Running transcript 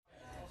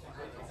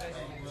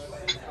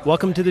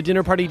Welcome to the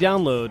Dinner Party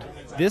Download.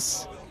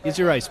 This is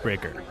your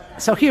icebreaker.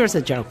 So here's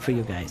a joke for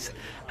you guys.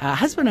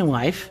 Husband and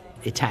wife,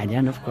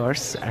 Italian of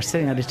course, are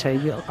sitting at the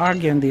table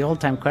arguing the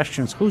old-time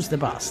questions, who's the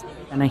boss?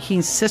 And he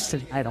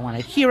insisted, I don't want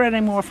to hear it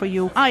anymore for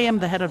you. I am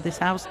the head of this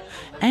house.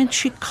 And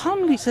she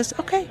calmly says,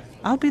 okay,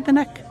 I'll be the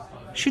neck.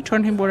 She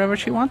turned him wherever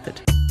she wanted.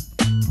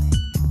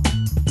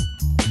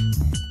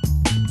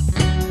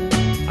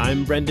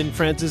 I'm Brendan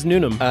Francis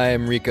Newnham.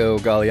 I'm Rico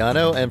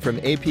Galliano, and from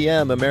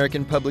APM,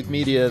 American Public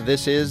Media,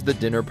 this is the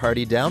Dinner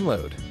Party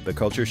Download, the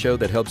culture show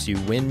that helps you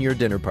win your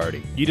dinner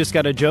party. You just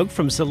got a joke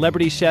from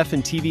celebrity chef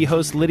and TV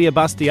host Lydia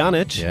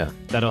Bastianich. Yeah.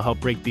 That'll help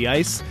break the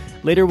ice.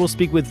 Later, we'll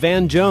speak with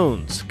Van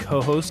Jones,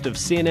 co-host of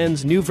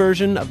CNN's new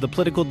version of the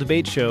political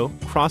debate show,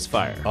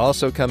 Crossfire.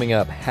 Also coming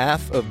up,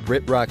 half of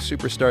Brit rock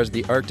superstars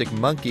the Arctic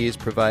Monkeys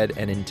provide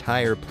an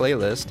entire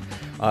playlist.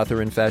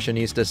 Author and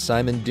fashionista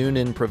Simon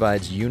Doonan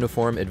provides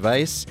uniform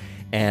advice.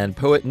 And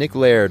poet Nick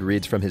Laird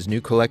reads from his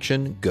new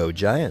collection, Go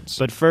Giants.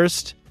 But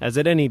first, as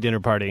at any dinner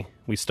party,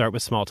 we start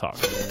with small talk.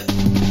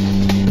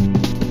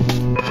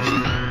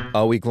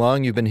 All week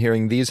long, you've been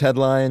hearing these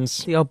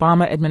headlines. The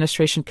Obama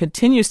administration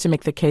continues to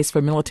make the case for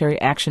military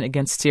action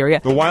against Syria.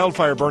 The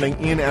wildfire burning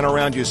in and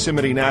around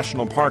Yosemite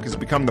National Park has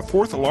become the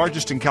fourth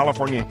largest in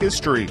California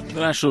history. The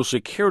National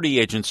Security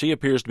Agency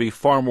appears to be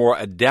far more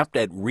adept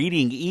at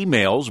reading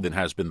emails than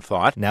has been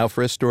thought. Now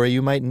for a story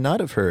you might not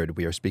have heard.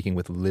 We are speaking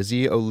with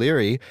Lizzie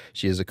O'Leary.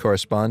 She is a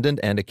correspondent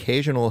and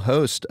occasional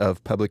host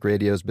of public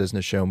radio's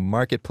business show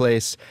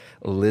Marketplace.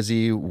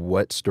 Lizzie,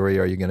 what story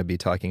are you going to be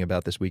talking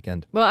about this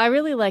weekend? Well, I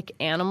really like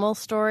animal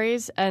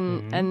stories,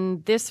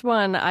 and this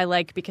one I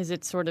like because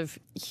it's sort of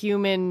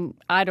human,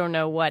 I don't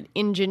know what,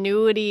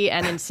 ingenuity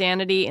and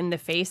insanity in the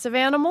face of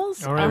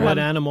animals. All right, what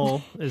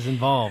animal is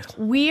involved?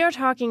 We are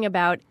talking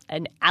about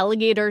an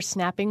alligator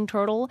snapping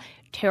turtle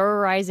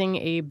terrorizing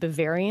a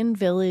Bavarian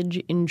village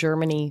in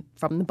Germany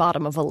from the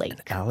bottom of a lake.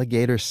 An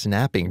alligator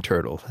snapping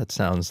turtle. That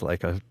sounds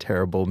like a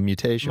terrible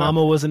mutation.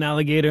 Mama was an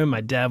alligator, my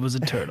dad was a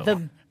turtle.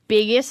 The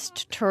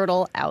biggest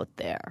turtle out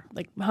there,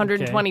 like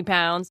 120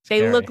 pounds. They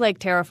Scary. look like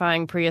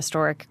terrifying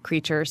prehistoric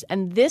creatures.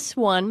 And this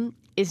one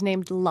is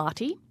named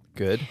Lottie.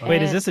 Good.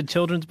 Wait, is this a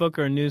children's book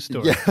or a news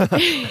story? Yeah.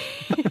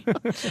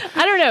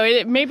 I don't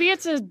know. Maybe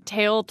it's a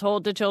tale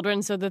told to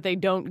children so that they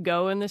don't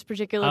go in this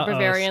particular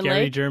Bavarian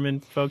scary lake. German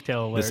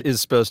folktale alert. This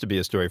is supposed to be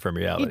a story from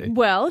reality.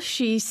 Well,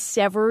 she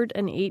severed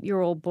an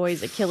 8-year-old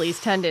boy's Achilles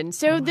tendon.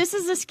 So this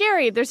is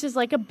this is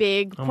like a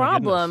big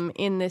problem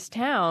in this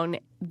town.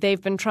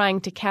 They've been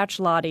trying to catch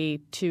Lottie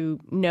to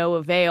no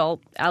avail.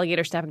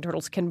 Alligator snapping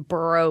turtles can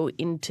burrow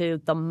into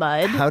the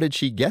mud. How did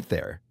she get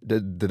there?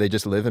 Did they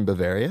just live in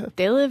Bavaria?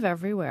 They live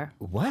everywhere.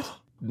 What?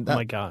 Oh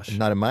my gosh.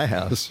 Not in my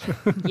house.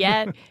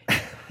 Yet.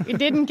 It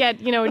didn't get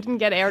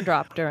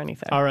airdropped or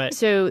anything. All right.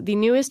 So the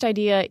newest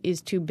idea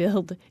is to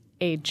build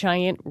a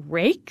giant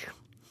rake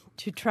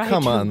to try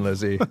Come on,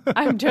 Lizzie.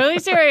 I'm totally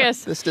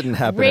serious. This didn't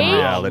happen in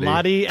reality.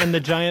 Lottie and the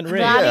giant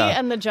rake. Lottie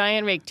and the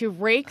giant rake to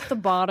rake the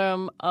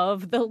bottom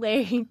of the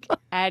lake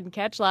and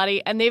catch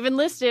Lottie. And they've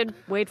enlisted,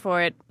 wait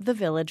for it, the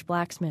village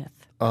blacksmith.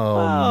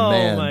 Oh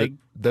man. my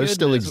Those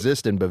still goodness.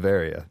 exist in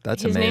Bavaria.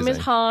 That's His amazing. name is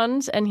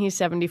Hans, and he's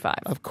 75.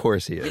 Of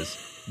course he is.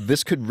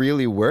 This could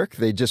really work.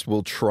 They just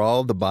will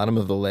trawl the bottom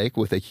of the lake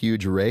with a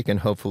huge rake and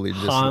hopefully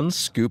just Hans?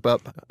 scoop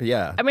up.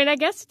 Yeah. I mean, I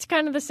guess it's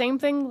kind of the same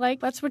thing. Like,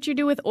 that's what you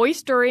do with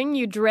oystering.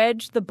 You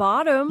dredge the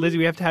bottom. Lizzie,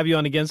 we have to have you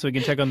on again so we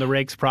can check on the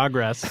rake's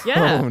progress.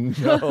 Yeah. Oh,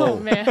 no. Oh,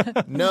 man.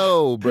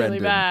 No, Brendan.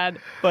 Really bad.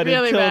 But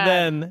really until bad.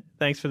 then,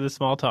 thanks for the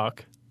small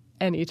talk.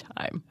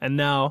 Anytime. And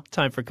now,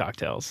 time for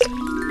cocktails.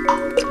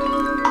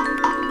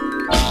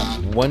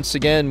 Once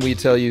again, we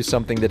tell you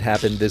something that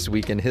happened this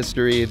week in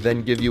history,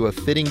 then give you a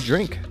fitting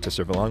drink to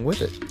serve along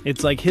with it.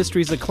 It's like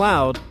history's a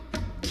cloud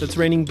that's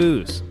raining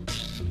booze.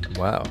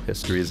 Wow,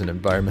 history is an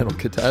environmental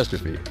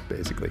catastrophe,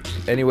 basically.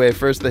 Anyway,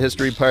 first the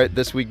history part.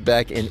 This week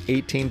back in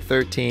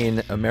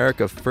 1813,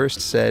 America first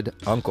said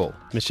uncle.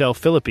 Michelle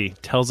Philippi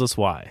tells us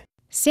why.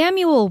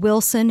 Samuel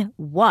Wilson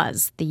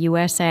was the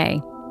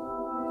USA.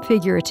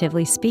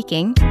 Figuratively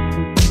speaking,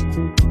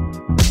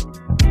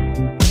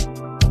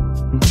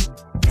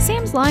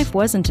 Sam's life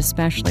wasn't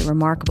especially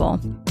remarkable.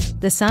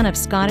 The son of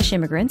Scottish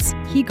immigrants,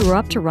 he grew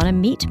up to run a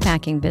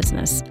meat-packing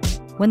business.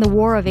 When the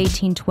War of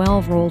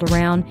 1812 rolled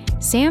around,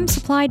 Sam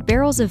supplied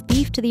barrels of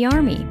beef to the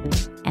army,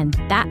 and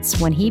that's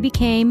when he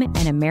became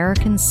an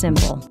American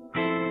symbol.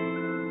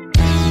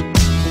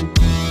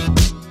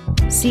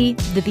 See,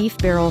 the beef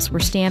barrels were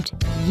stamped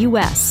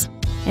U.S.,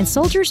 and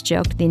soldiers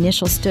joked the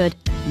initials stood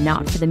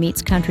not for the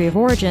meat's country of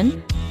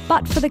origin,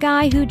 but for the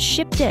guy who'd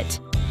shipped it,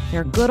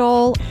 their good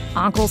old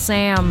Uncle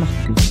Sam.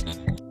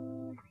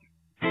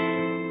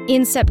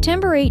 In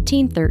September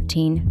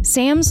 1813,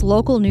 Sam's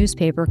local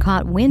newspaper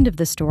caught wind of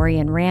the story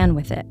and ran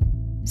with it.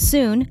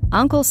 Soon,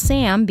 Uncle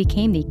Sam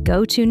became the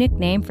go-to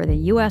nickname for the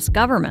U.S.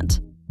 government.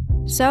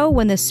 So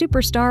when the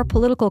superstar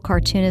political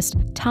cartoonist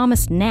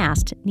Thomas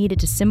Nast needed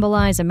to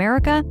symbolize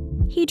America,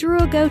 he drew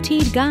a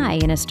goateed guy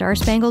in a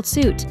star-spangled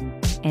suit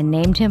and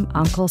named him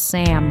Uncle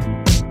Sam.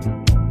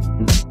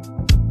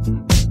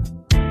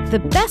 The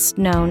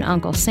best-known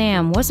Uncle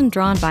Sam wasn't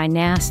drawn by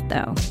Nast,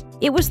 though.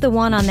 It was the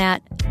one on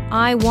that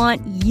I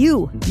Want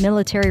You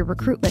military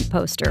recruitment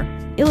poster,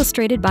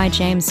 illustrated by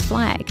James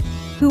Flagg,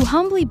 who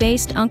humbly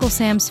based Uncle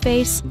Sam's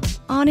face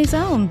on his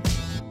own.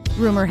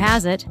 Rumor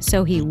has it,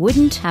 so he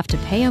wouldn't have to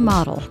pay a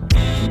model.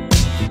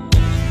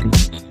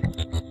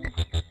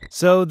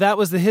 So that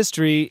was the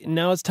history.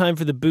 Now it's time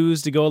for the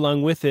booze to go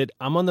along with it.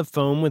 I'm on the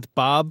phone with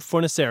Bob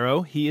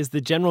Fornacero. He is the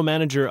general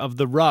manager of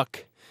The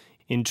Ruck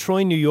in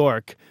Troy, New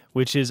York,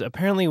 which is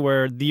apparently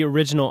where the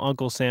original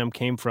Uncle Sam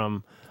came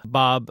from.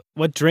 Bob,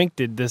 what drink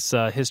did this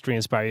history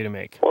inspire you to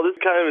make? Well, this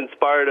kind of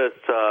inspired us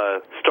to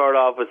start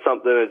off with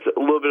something that's a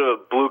little bit of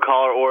a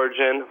blue-collar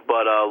origin,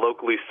 but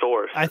locally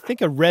sourced. I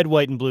think a red,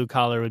 white, and blue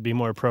collar would be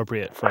more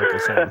appropriate for Uncle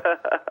Sam.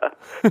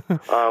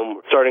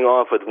 Starting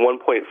off with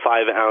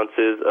 1.5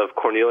 ounces of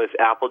Cornelius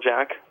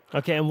Applejack.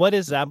 Okay, and what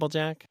is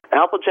Applejack?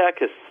 Applejack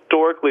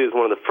historically is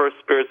one of the first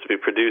spirits to be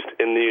produced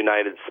in the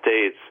United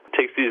States. It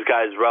takes these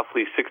guys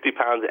roughly 60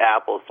 pounds of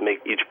apples to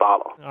make each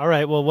bottle. All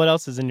right, well, what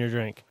else is in your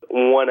drink?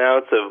 1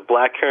 ounce of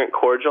blackcurrant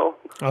cordial.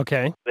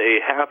 Okay. A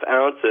half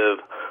ounce of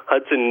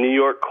Hudson New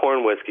York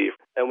corn whiskey.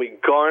 And we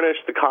garnish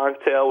the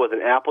cocktail with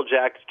an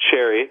Applejack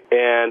cherry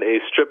and a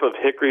strip of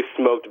hickory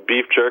smoked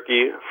beef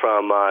jerky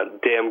from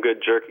Damn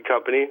Good Jerky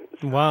Company.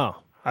 Wow.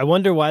 I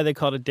wonder why they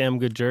called it Damn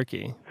Good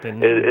Jerky.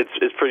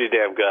 It's pretty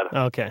damn good.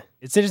 Okay.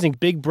 It's interesting.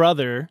 Big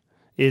Brother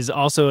is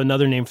also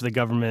another name for the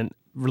government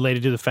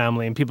related to the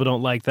family, and people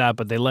don't like that,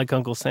 but they like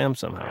Uncle Sam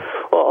somehow.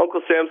 Well,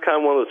 Uncle Sam's kind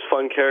of one of those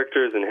fun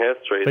characters in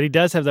history. But he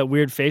does have that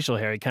weird facial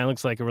hair. He kind of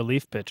looks like a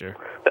relief pitcher.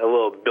 That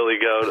little Billy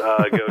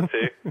Goat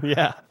goatee.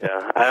 Yeah.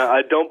 Yeah.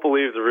 I don't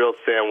believe the real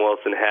Sam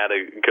Wilson had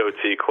a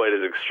goatee quite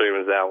as extreme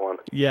as that one.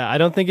 Yeah, I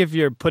don't think if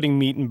you're putting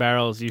meat in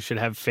barrels, you should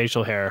have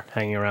facial hair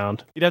hanging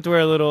around. You'd have to wear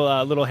a little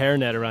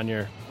hairnet around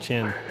your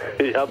chin.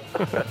 Yep.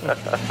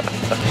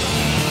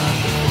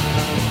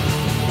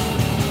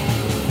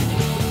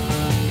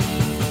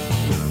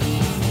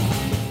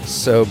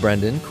 So,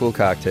 Brendan, cool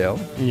cocktail.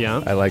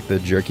 Yeah. I like the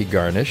jerky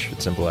garnish.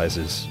 It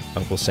symbolizes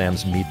Uncle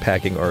Sam's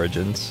meatpacking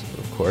origins,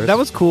 of course. That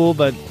was cool,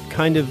 but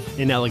kind of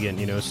inelegant,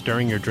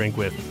 stirring your drink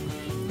with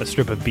a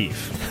strip of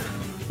beef.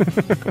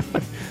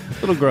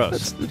 A little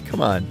gross. Come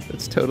on,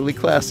 it's totally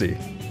classy.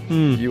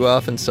 You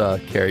often saw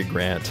Cary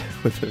Grant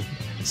with a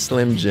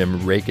Slim Jim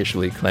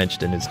rakishly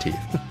clenched in his teeth.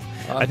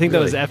 I think that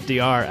was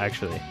FDR,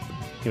 actually.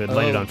 He would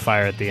light it on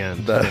fire at the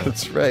end.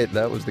 That's right,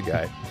 that was the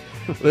guy.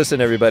 Listen,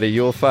 everybody,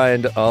 you'll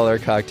find all our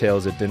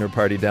cocktails at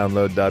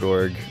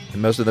dinnerpartydownload.org,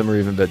 and most of them are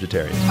even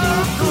vegetarian.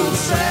 Uncle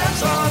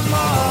Sam's on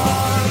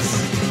Mars.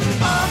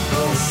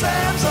 Uncle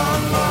Sam's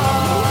on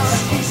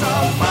Mars. He's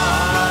on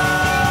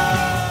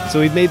Mars. So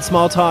we've made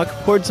small talk,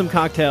 poured some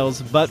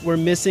cocktails, but we're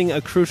missing a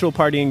crucial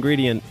party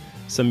ingredient,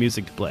 some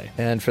music to play.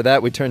 And for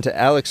that, we turn to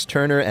Alex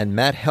Turner and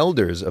Matt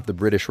Helders of the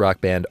British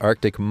rock band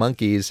Arctic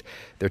Monkeys.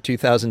 Their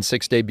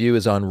 2006 debut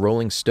is on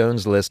Rolling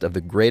Stone's list of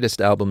the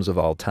greatest albums of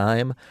all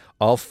time.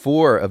 All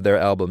 4 of their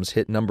albums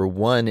hit number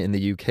 1 in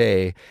the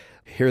UK.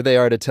 Here they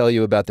are to tell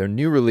you about their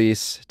new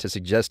release, to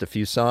suggest a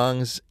few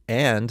songs,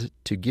 and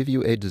to give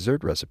you a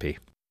dessert recipe.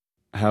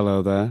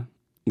 Hello there.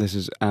 This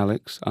is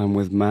Alex. I'm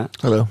with Matt.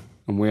 Hello.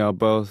 And we are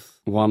both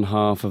one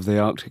half of the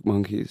Arctic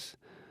Monkeys.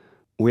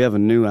 We have a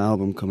new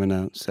album coming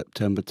out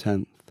September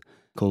 10th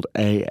called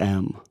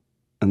AM,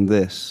 and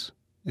this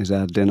is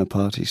our dinner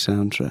party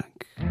soundtrack.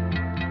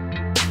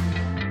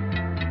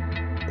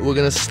 We're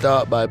going to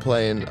start by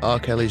playing R.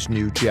 Kelly's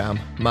new jam,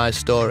 My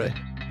Story,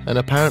 and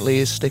apparently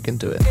he's sticking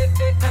to it.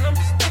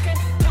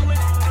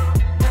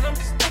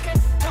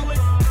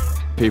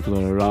 People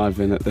are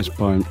arriving at this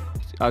point.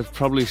 I'd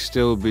probably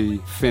still be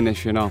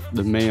finishing off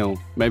the meal,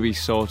 maybe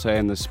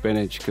sautéing the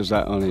spinach, because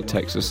that only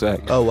takes a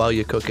sec. Oh, while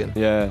you're cooking?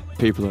 Yeah,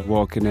 people are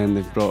walking in,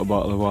 they've brought a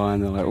bottle of wine,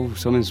 they're like, oh,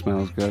 something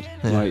smells good.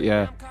 I'm like,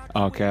 yeah,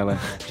 R. Kelly,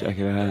 check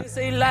it out.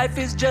 Say life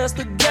is just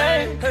a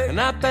game, and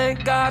I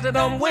thank God that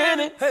I'm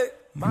winning.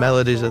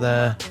 Melodies are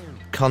there,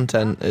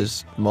 content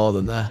is more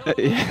than there.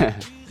 Yeah.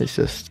 It's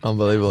just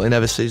unbelievable. He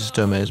never ceases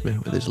to amaze me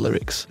with his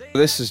lyrics.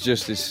 This is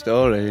just his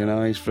story,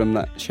 he's from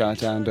that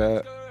Chi-Town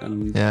dirt,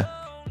 and yeah.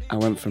 I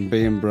went from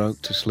being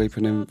broke to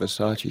sleeping in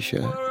Versace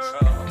shirts.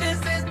 This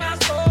is my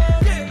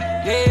story.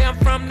 Yeah, I'm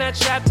from that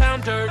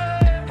Chi-Town dirt.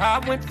 I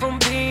went from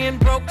being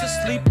broke to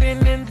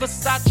sleeping in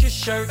Versace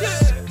shirts.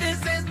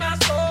 This is my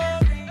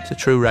story. It's a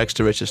true rags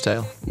to riches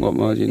tale. What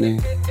more do you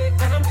need?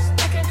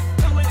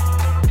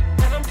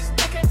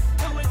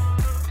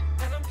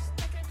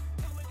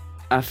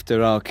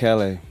 After R.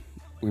 Kelly,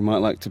 we might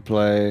like to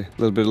play a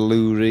little bit of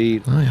Lou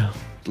Reed. Oh, yeah.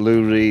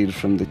 Lou Reed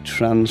from the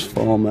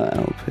Transformer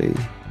LP.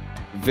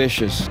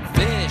 Vicious.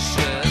 Vicious.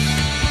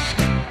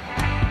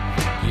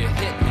 You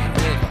hit me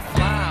with a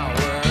flower.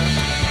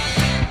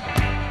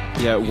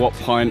 Yeah, at what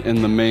point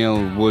in the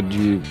meal would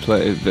you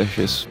play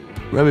Vicious?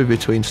 Maybe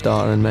between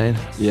starter and main.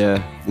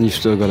 Yeah, and you've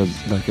still got a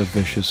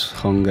vicious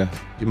hunger.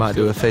 You might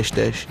do a fish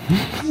dish.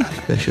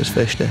 Vicious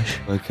fish dish.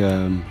 Like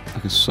a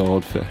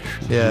swordfish.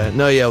 Yeah,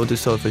 we'll do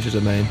swordfish as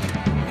a main.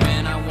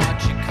 When I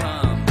watch you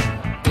come,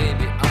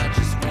 baby, I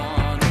just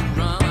wanna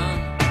run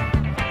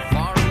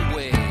far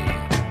away.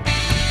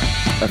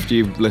 after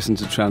you listen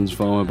to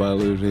Transformer by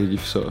Lou Reed, you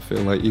sort of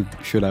feel like you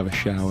should have a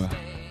shower.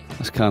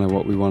 That's kind of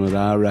what we wanted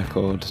our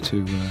record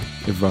to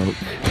evoke.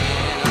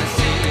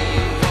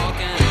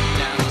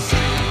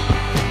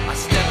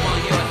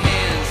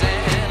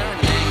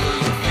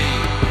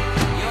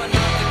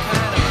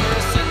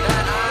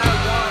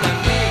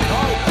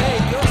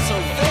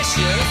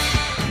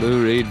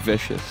 Lou Reed,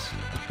 Vicious,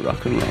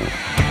 rock and roll.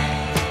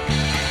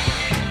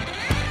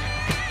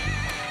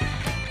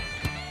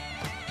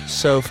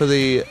 So for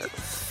the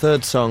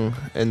third song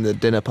in the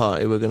dinner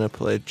party, we're going to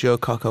play Joe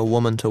Cocker,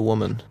 Woman to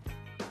Woman.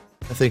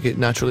 I think it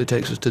naturally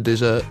takes us to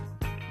dessert,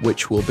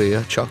 which will be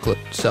a chocolate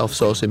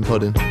self-saucing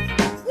pudding.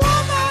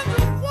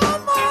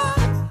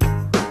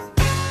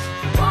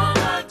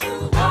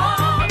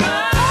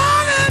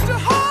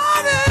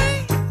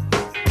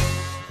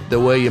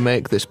 The way you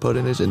make this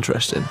pudding is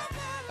interesting.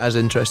 As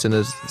interesting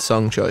as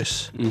song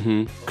choice.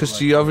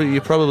 Because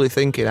you're probably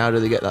thinking, how do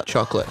they get that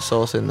chocolate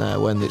sauce in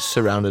there when it's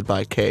surrounded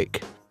by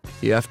cake?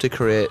 You have to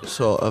create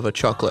sort of a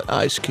chocolate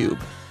ice cube,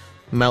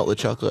 melt the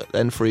chocolate,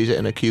 then freeze it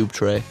in a cube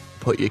tray,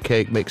 put your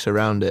cake mix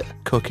around it,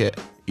 cook it,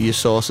 your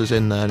sauce is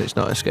in there and it's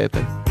not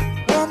escaping.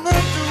 Woman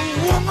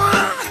to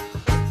woman,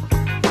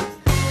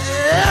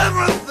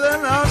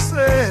 everything I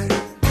say,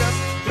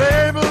 just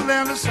labeled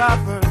and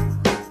deciphered,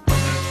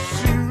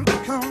 soon to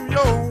come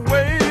your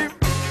way.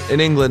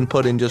 In England,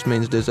 pudding just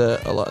means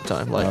dessert a lot of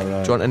time. Like, do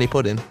you want any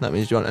pudding? That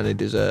means do you want any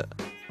dessert?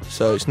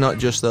 So it's not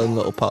just those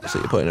little pots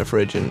that you put in a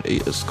fridge and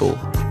eat at school.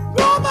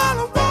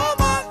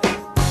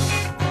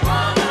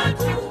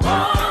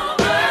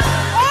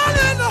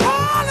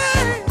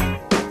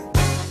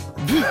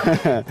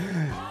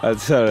 I'm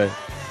sorry.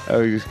 I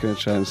was just going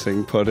to try and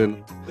sing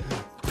pudding.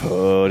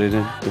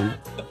 Pudding.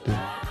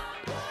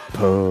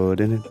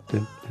 Pudding.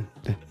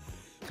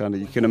 Kind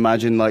of, you can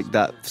imagine like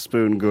that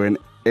spoon going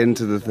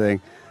into the thing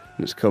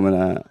and it's coming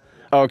out.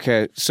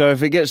 Okay, so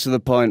if it gets to the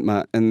point,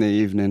 Matt, in the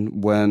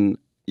evening when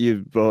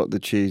you've brought the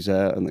cheese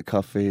out and the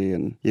coffee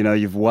and, you know,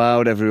 you've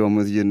wowed everyone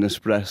with your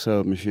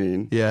Nespresso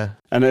machine. Yeah.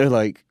 And they're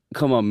like,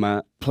 come on,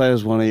 Matt, play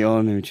us one of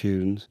your new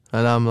tunes.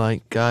 And I'm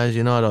like, guys,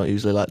 you know I don't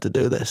usually like to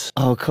do this.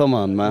 Oh, come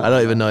on, Matt. I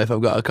don't even know if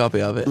I've got a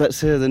copy of it.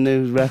 Let's hear the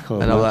new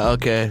record. And I'm like,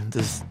 okay,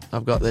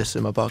 I've got this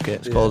in my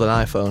pocket. It's called an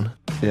iPhone.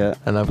 Yeah.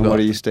 And what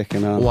are you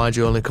sticking on? Why'd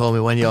you only call me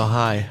when you're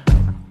high?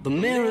 The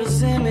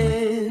mirror's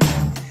image,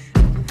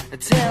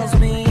 it tells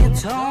me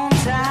it's home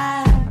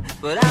time,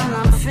 but I'm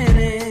not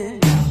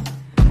finished,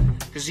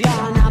 'cause you're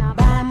not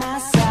by my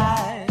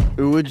side.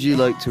 Who would you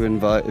like to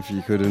invite if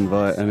you could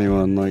invite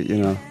anyone, like, you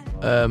know?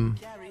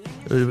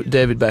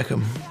 David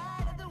Beckham.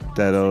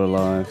 Dead or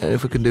alive. And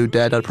if we could do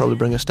dead, I'd probably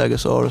bring a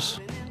Stegosaurus.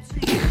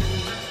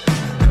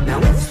 Now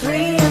it's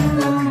 3 in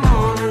the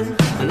morning,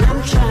 and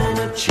I'm trying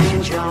to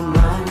change your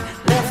mind.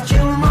 Left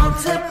you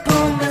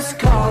multiple missed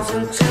calls,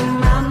 and to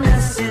my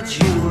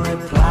message you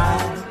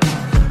replied.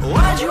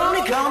 Why'd you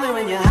only call me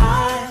when you're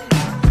high?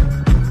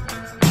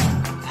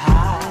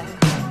 High.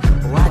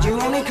 Why'd you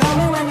only call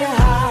me when you're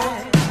high?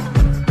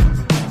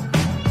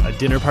 A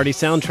dinner party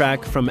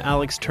soundtrack from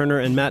Alex Turner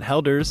and Matt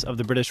Helders of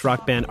the British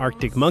rock band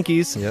Arctic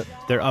Monkeys. Yep.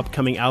 Their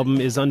upcoming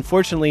album is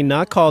unfortunately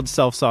not called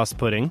Self-Sauce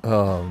Pudding.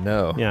 Oh,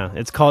 no. Yeah,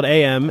 it's called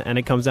AM, and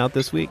it comes out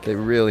this week. They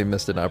really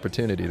missed an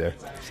opportunity there.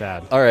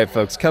 Sad. All right,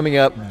 folks, coming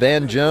up,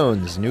 Van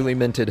Jones, newly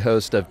minted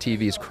host of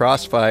TV's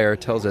Crossfire,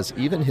 tells us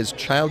even his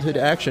childhood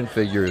action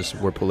figures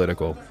were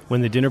political.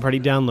 When the Dinner Party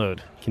Download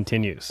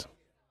continues.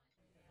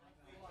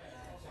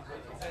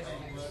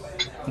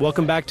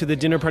 Welcome back to the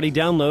Dinner Party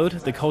Download,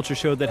 the culture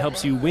show that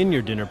helps you win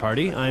your dinner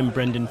party. I'm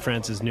Brendan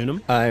Francis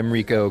Newnham. I'm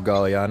Rico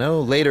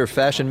Galliano. Later,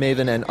 fashion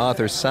maven and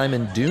author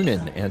Simon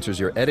Doonan answers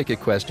your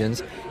etiquette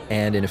questions.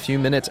 And in a few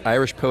minutes,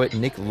 Irish poet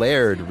Nick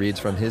Laird reads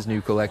from his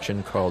new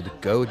collection called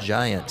Go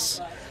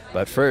Giants.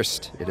 But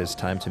first, it is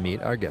time to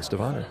meet our guest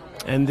of honor.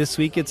 And this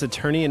week, it's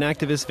attorney and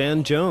activist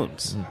Van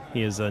Jones.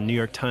 He is a New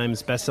York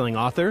Times bestselling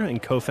author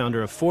and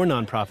co-founder of 4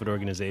 nonprofit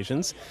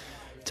organizations.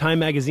 Time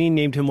magazine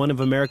named him one of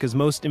America's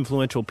most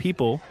influential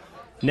people.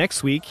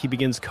 Next week, he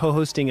begins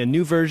co-hosting a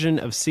new version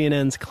of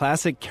CNN's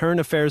classic current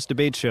affairs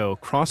debate show,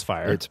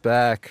 Crossfire. It's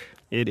back.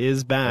 It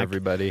is back.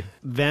 Everybody.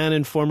 Van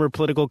and former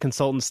political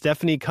consultant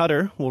Stephanie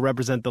Cutter will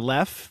represent the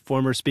left.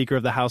 Former Speaker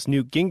of the House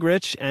Newt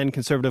Gingrich and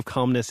conservative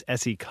columnist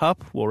S.E.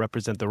 Cupp will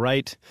represent the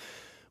right.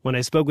 When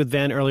I spoke with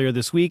Van earlier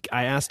this week,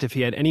 I asked if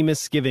he had any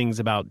misgivings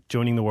about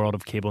joining the world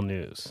of cable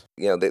news.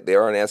 You know, they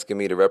aren't asking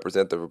me to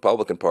represent the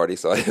Republican Party,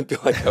 so I didn't feel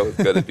like I was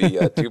going to be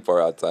too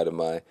far outside of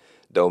my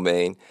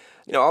domain.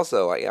 You know,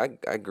 also,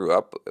 I grew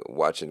up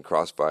watching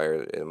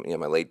Crossfire in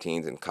my late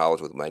teens in college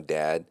with my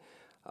dad.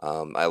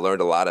 I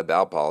learned a lot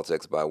about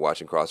politics by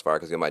watching Crossfire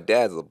because my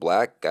dad's a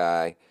black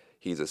guy.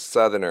 He's a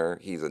Southerner.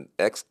 He's an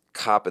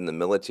ex-cop in the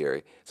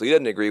military. So he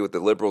doesn't agree with the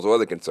liberals or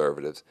the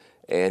conservatives.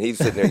 And he's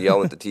sitting there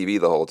yelling at the TV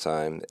the whole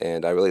time.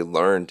 And I really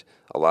learned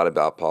a lot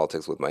about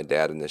politics with my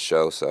dad in this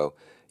show. So,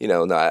 you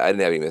know, no, I didn't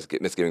have any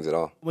misgivings at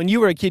all. When you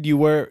were a kid, you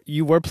were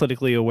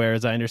politically aware,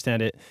 as I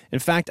understand it. In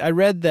fact, I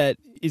read that,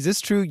 is this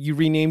true, you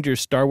renamed your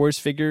Star Wars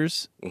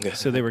figures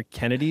so they were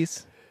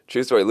Kennedys?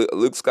 True story.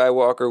 Luke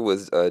Skywalker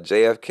was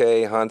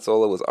JFK, Han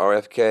Solo was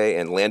RFK,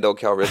 and Lando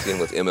Calrissian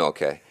was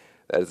MLK.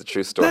 That is a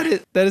true story.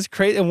 That is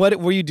crazy. And what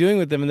were you doing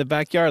with them in the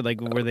backyard? Like,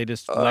 were they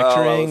just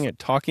lecturing,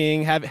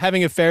 talking,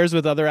 having affairs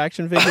with other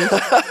action figures?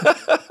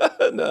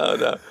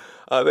 No.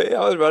 I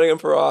was running them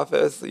for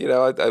office.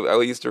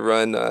 I used to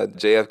run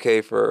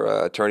JFK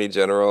for Attorney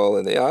General,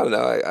 and I don't know.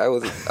 I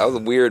was a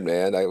weird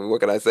man.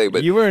 What can I say?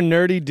 But you were a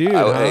nerdy dude,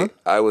 huh?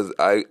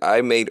 Hey,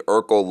 I made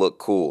Urkel look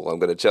cool. I'm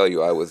going to tell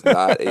you, I was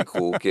not a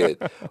cool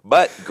kid,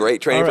 but great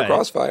training for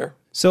Crossfire.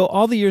 So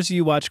all the years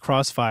you watched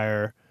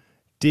Crossfire,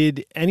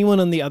 did anyone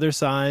on the other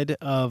side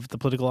of the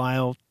political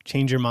aisle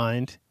change your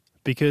mind?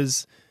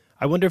 Because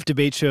I wonder if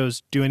debate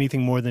shows do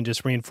anything more than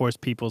just reinforce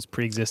people's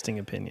pre-existing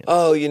opinions.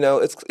 Oh,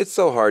 it's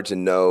so hard to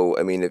know.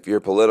 I mean, if you're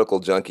a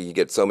political junkie, you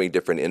get so many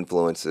different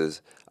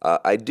influences.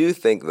 I do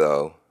think,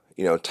 though,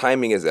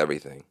 timing is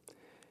everything.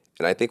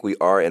 And I think we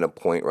are in a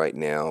point right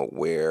now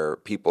where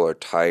people are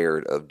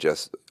tired of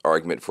just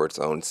argument for its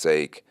own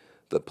sake,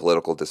 the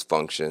political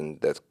dysfunction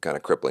that's kind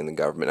of crippling the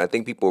government. I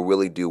think people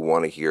really do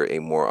want to hear a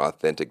more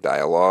authentic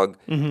dialogue.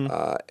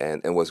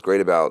 And what's great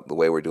about the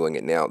way we're doing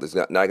it now, there's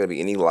not going to be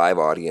any live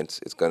audience.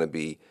 It's going to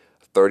be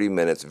 30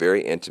 minutes,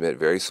 very intimate,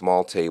 very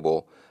small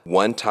table,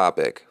 one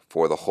topic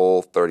for the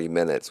whole 30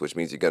 minutes, which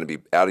means you're going to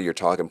be out of your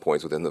talking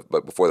points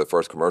before the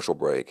first commercial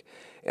break.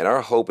 And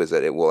our hope is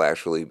that it will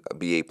actually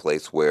be a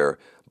place where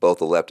both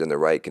the left and the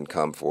right can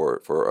come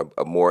for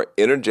a more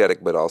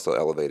energetic but also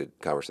elevated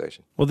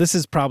conversation. Well, this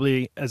is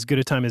probably as good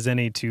a time as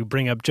any to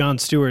bring up Jon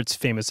Stewart's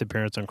famous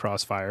appearance on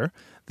Crossfire,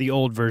 the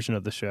old version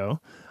of the show.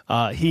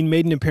 He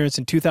made an appearance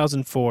in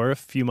 2004, a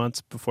few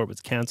months before it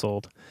was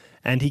canceled.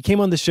 And he came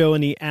on the show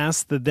and he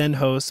asked the then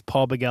hosts,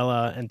 Paul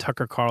Begala and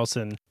Tucker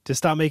Carlson, to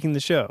stop making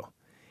the show.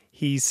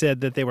 He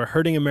said that they were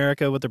hurting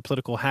America with their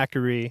political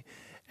hackery.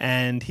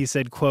 And he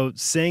said, quote,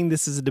 saying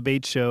this is a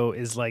debate show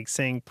is like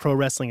saying pro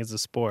wrestling is a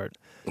sport.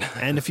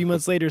 And a few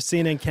months later,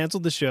 CNN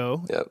canceled the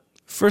show. Yep.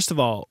 First of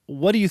all,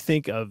 what do you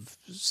think of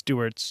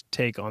Stewart's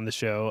take on the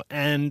show?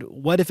 And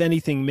what, if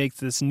anything, makes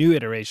this new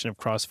iteration of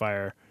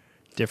Crossfire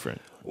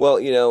different? Well,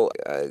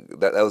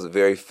 that was a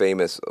very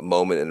famous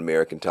moment in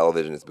American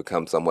television. It's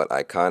become somewhat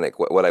iconic.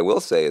 What I will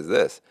say is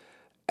this.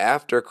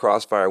 After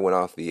Crossfire went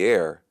off the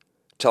air,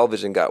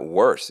 television got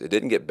worse. It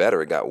didn't get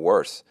better. It got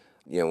worse.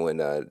 When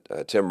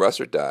Tim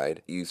Russert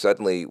died, you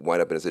suddenly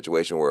wind up in a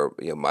situation where,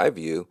 my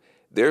view,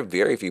 there are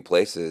very few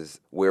places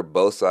where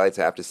both sides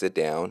have to sit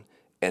down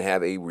and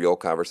have a real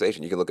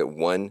conversation. You can look at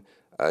one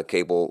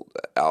cable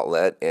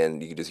outlet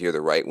and you can just hear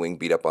the right wing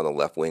beat up on the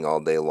left wing all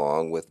day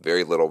long with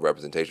very little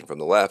representation from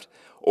the left.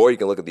 Or you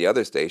can look at the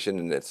other station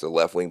and it's the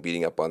left wing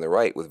beating up on the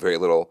right with very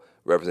little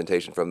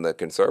representation from the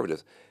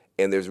conservatives.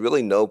 And there's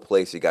really no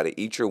place. You got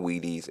to eat your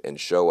Wheaties and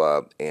show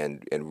up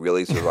and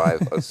really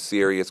survive a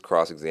serious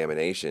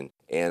cross-examination.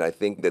 And I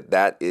think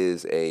that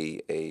is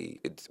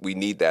we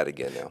need that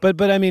again now.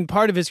 But I mean,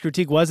 part of his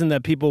critique wasn't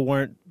that people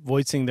weren't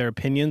voicing their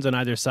opinions on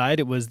either side.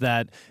 It was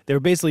that they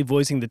were basically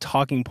voicing the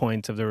talking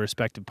points of their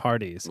respective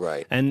parties.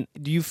 Right. And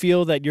do you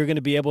feel that you're going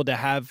to be able to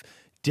have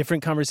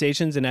different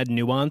conversations and add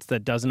nuance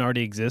that doesn't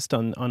already exist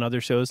on other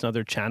shows and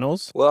other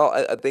channels? Well,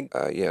 I think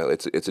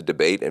it's a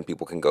debate and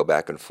people can go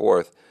back and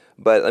forth.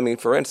 But, I mean,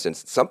 for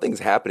instance, something's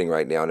happening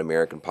right now in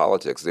American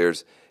politics.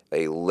 There's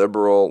a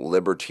liberal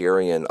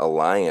libertarian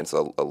alliance,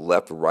 a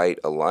left-right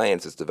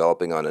alliance that's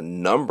developing on a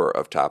number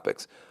of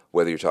topics,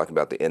 whether you're talking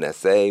about the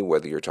NSA,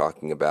 whether you're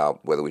talking about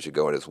whether we should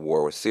go into this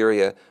war with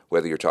Syria,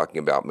 whether you're talking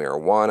about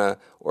marijuana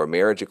or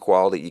marriage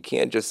equality. You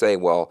can't just say,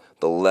 well,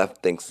 the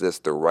left thinks this,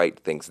 the right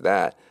thinks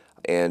that.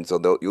 And so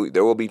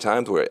there will be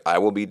times where I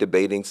will be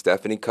debating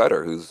Stephanie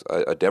Cutter, who's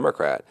a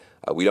Democrat.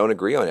 We don't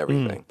agree on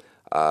everything.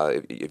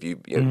 If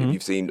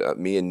you've seen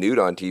me and Newt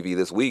on TV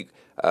this week,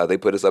 they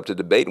put us up to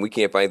debate, and we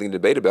can't find anything to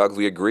debate about because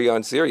we agree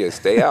on Syria.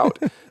 Stay out.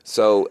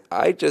 So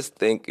I just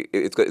think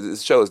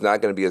this show is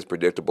not going to be as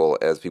predictable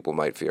as people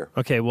might fear.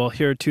 Okay, well,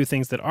 here are two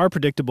things that are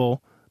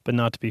predictable but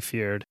not to be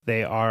feared.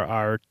 They are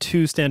our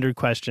two standard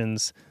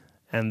questions.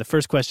 And the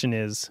first question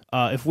is,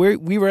 if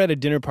we were at a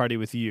dinner party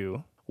with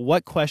you,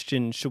 what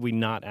question should we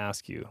not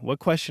ask you? What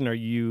question are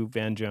you,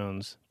 Van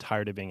Jones,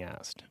 tired of being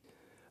asked?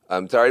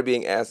 I'm tired of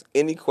being asked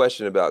any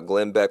question about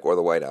Glenn Beck or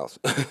the White House.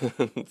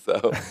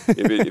 So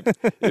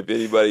if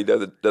anybody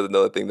doesn't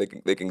know a thing,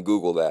 they can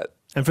Google that.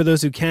 And for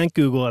those who can't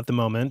Google at the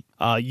moment,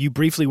 you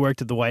briefly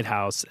worked at the White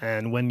House,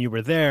 and when you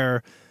were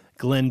there,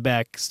 Glenn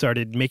Beck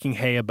started making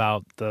hay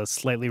about the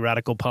slightly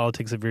radical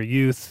politics of your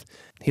youth.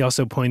 He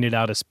also pointed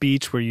out a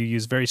speech where you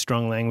used very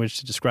strong language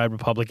to describe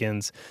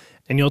Republicans,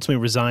 and you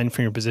ultimately resigned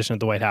from your position at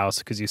the White House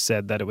because you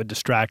said that it would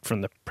distract from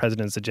the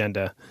president's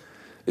agenda.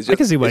 I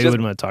can see why you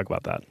wouldn't want to talk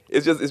about that.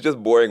 It's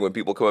just boring when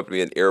people come up to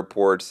me in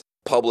airports,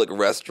 public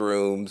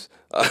restrooms.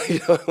 You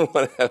don't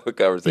want to have a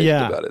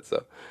conversation about it.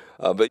 So,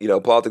 but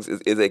politics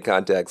is a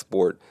contact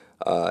sport.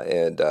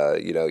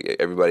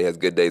 Everybody has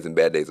good days and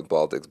bad days in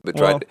politics. But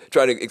trying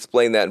to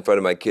explain that in front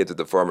of my kids at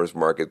the farmer's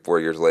market 4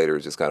 years later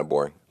is just kind of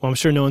boring. Well, I'm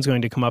sure no one's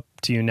going to come up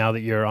to you now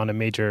that you're on a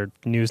major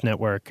news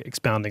network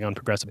expounding on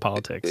progressive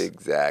politics.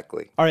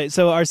 Exactly. All right,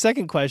 so our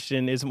second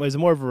question is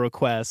more of a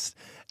request.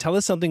 Tell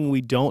us something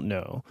we don't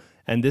know,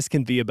 and this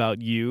can be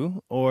about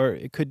you, or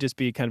it could just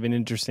be kind of an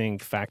interesting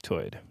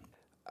factoid.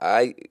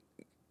 I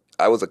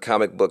was a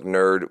comic book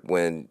nerd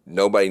when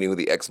nobody knew who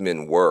the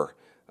X-Men were.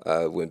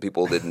 When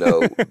people didn't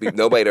know,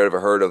 nobody had ever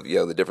heard of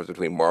the difference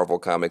between Marvel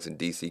comics and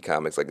DC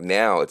comics. Like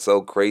now, it's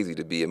so crazy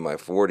to be in my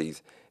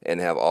 40s and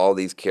have all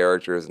these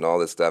characters and all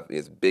this stuff.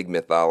 It's big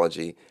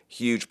mythology,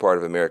 huge part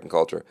of American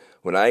culture.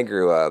 When I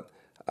grew up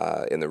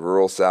in the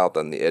rural South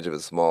on the edge of a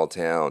small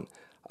town,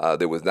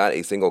 there was not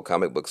a single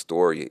comic book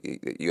store.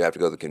 You have to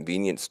go to the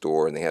convenience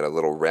store, and they had a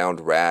little round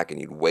rack, and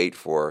you'd wait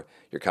for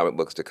your comic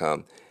books to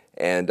come.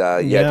 And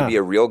you had to be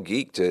a real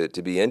geek to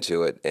be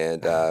into it.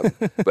 And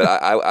but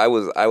I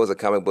was a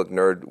comic book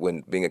nerd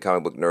when being a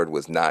comic book nerd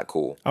was not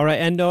cool. All right,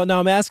 and now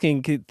I'm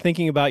asking,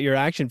 thinking about your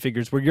action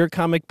figures, were your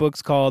comic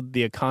books called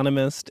The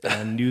Economist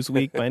and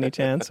Newsweek by any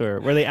chance, or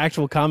were they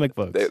actual comic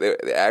books? They're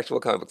the actual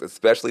comic books,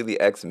 especially the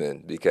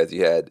X-Men, because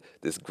you had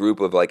this group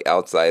of like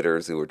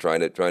outsiders who were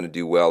trying to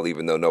do well,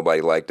 even though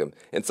nobody liked them.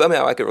 And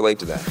somehow I could relate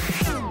to that.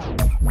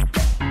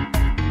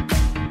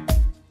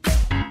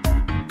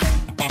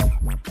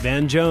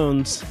 Van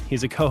Jones,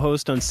 he's a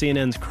co-host on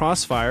CNN's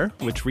Crossfire,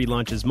 which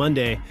relaunches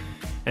Monday.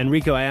 And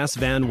Rico, I asked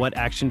Van what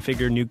action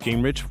figure Newt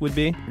Gingrich would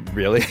be.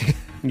 Really?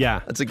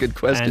 Yeah. That's a good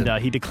question.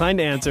 And he declined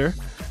to answer.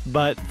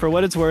 But for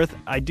what it's worth,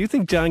 I do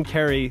think John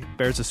Kerry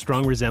bears a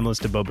strong resemblance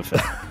to Boba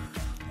Fett.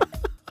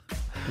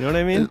 You know what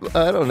I mean?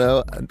 I don't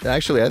know.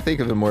 Actually, I think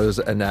of him more as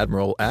an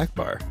Admiral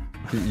Akbar.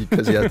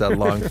 Because he has that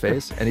long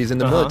face, and he's in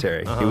the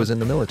military. He was in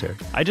the military.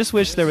 I just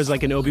wish there was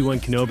like an Obi-Wan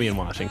Kenobi in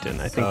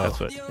Washington. I think that's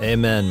what...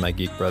 Amen, my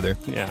geek brother.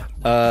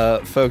 Yeah.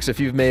 Folks, if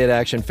you've made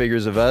action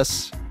figures of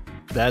us,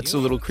 that's a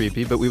little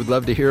creepy, but we would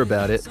love to hear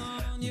about it.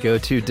 Go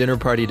to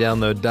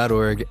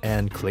dinnerpartydownload.org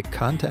and click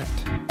contact.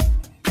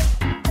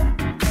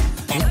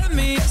 Let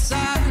me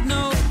aside,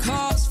 no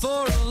cause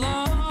for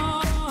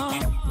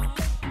alarm.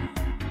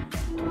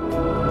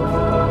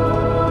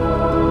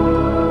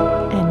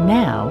 And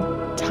now,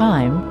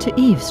 time to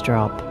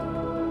eavesdrop.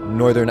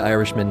 Northern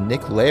Irishman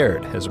Nick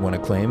Laird has won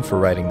acclaim for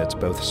writing that's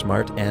both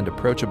smart and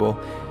approachable.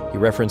 He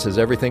references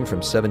everything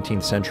from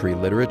 17th century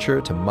literature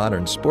to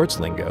modern sports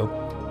lingo.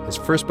 His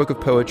first book of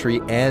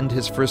poetry and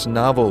his first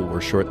novel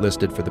were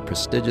shortlisted for the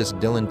prestigious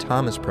Dylan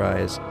Thomas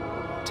Prize.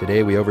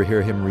 Today we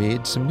overhear him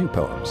read some new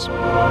poems.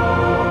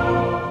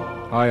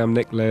 Hi, I'm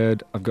Nick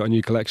Laird. I've got a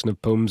new collection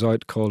of poems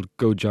out called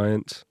Go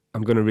Giants.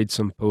 I'm going to read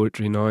some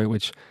poetry now,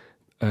 which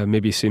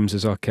maybe seems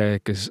as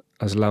archaic as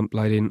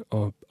lamplighting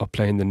or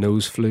playing the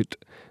nose flute,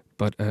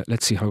 but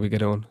let's see how we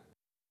get on.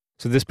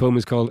 So this poem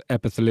is called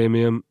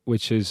Epithalamium,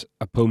 which is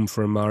a poem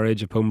for a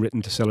marriage, a poem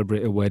written to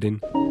celebrate a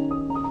wedding.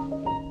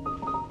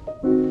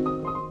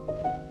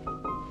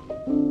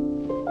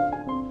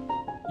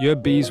 You're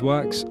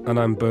beeswax and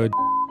I'm bird.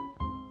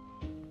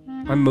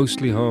 I'm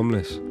mostly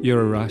harmless,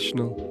 you're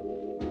irrational.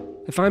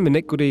 If I'm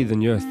iniquity,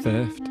 then you're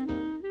theft.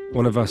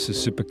 One of us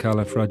is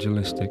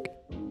supercalifragilistic.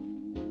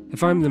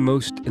 If I'm the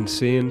most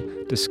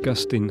insane,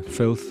 disgusting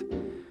filth,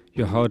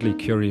 you're hardly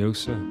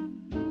curiosa.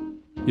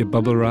 You're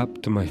bubble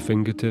wrap to my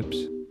fingertips.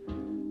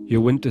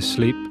 You're winter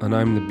sleep and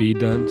I'm the bee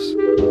dance.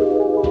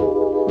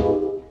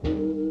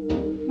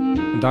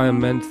 And I am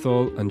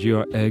menthol and you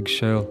are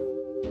eggshell.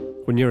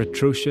 When you're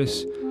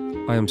atrocious,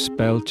 I am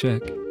spell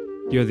check.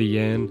 You're the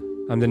yen,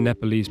 I'm the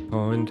Nepalese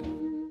pound.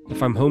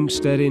 If I'm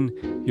homesteading,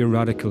 you're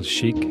radical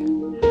chic.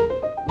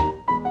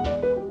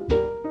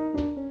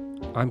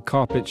 I'm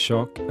carpet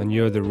shock and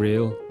you're the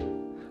real.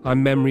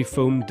 I'm memory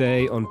foam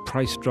day on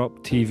price drop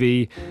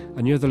TV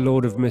and you're the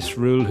Lord of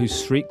Misrule who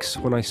shrieks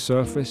when I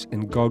surface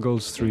in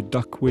goggles through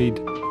duckweed.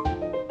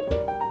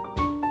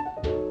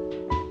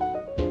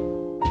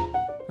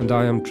 And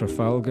I am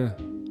Trafalgar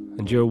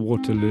and you're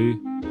Waterloo.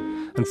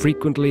 And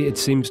frequently it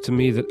seems to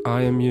me that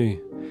I am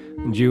you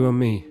and you are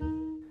me.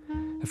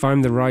 If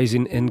I'm the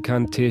rising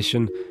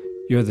incantation,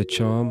 you're the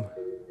charm,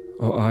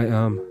 or I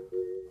am,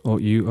 or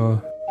you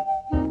are.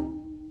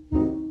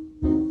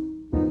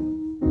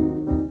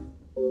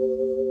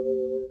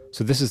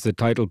 So this is the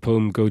title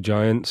poem, Go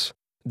Giants.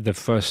 The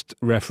first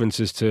reference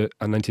is to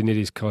a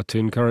 1980s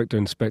cartoon character,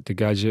 Inspector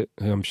Gadget,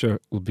 who I'm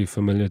sure will be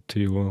familiar to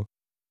you all.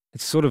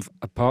 It's sort of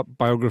a part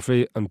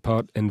biography and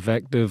part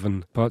invective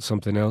and part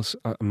something else.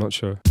 I'm not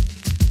sure.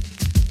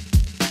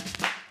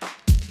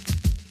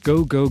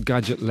 Go, go,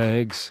 gadget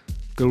legs.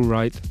 Go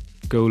right,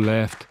 go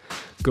left,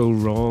 go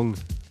wrong,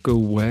 go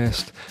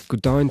west. Go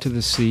down to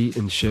the sea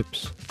in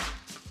ships.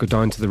 Go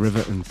down to the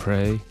river and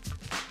pray.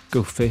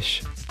 Go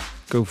fish,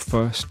 go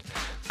first.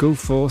 Go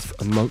forth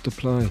and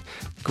multiply.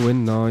 Go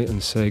in now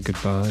and say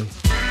goodbye.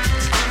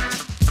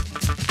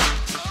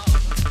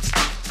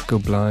 Go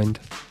blind,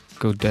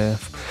 go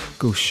deaf,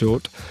 go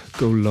short,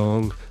 go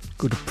long,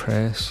 go to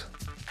press,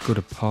 go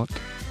to pot,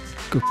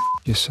 go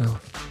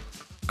yourself,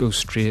 go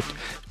straight,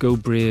 go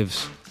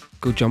braves,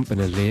 go jump in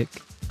a lake,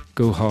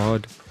 go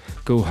hard,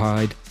 go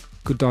hide,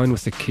 go down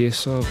with the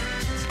case of,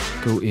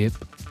 go ape,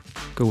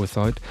 go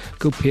without,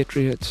 go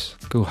patriots,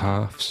 go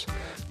halves,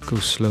 go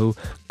slow,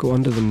 go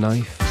under the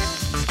knife,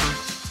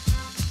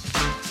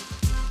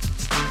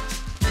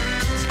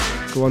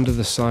 go under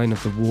the sign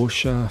of the war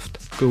shaft,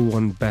 go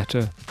one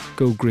better,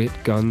 go great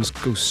guns,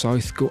 go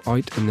south, go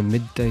out in the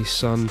midday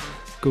sun,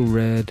 go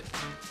red,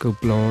 go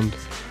blonde,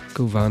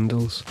 go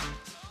vandals,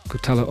 go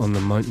tell it on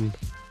the mountain,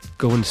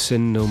 go and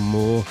sin no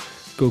more,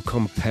 go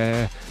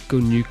compare, go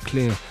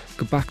nuclear,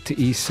 go back to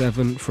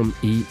E7 from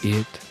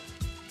E8,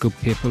 go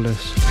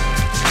paperless,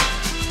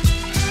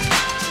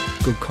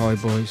 go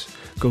cowboys,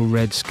 go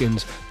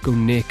redskins, go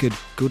naked,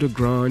 go to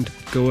ground,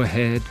 go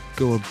ahead,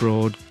 go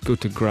abroad, go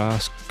to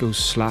grass, go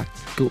slack,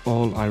 go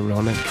all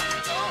ironic,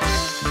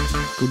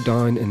 go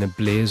down in a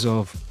blaze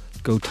of,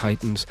 go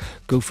titans,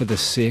 go for the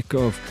sake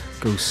of,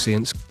 go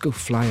saints, go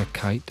fly a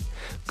kite,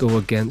 go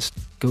against,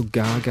 go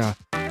gaga,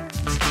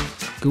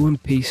 go in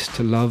peace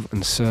to love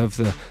and serve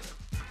the,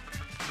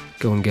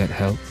 go and get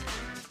help,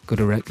 go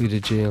directly to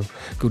jail,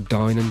 go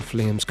down in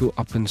flames, go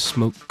up in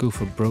smoke, go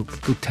for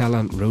broke, go tell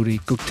Aunt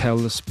Rhodey, go tell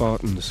the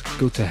Spartans,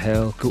 go to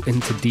hell, go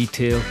into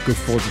detail, go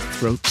for the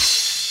throat.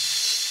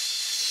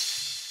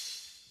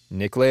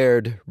 Nick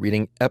Laird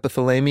reading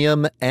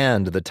Epithalamium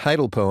and the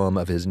title poem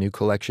of his new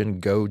collection,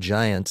 Go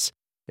Giants.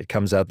 It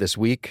comes out this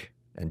week,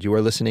 and you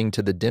are listening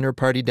to the Dinner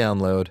Party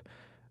Download.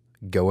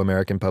 Go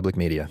American Public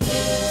Media.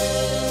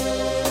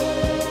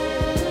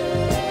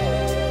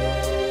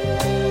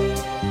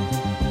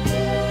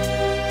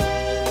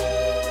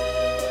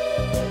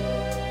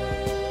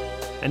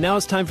 And now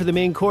it's time for the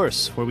main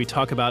course, where we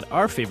talk about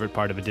our favorite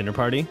part of a dinner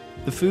party,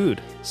 the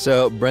food.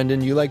 So,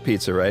 Brendan, you like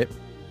pizza, right?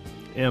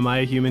 Am I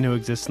a human who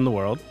exists in the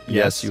world?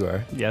 Yes, you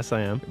are. Yes,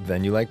 I am.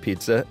 Then you like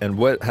pizza. And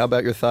how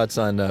about your thoughts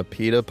on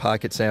pita,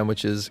 pocket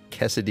sandwiches,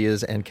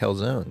 quesadillas, and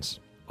calzones?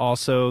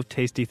 Also,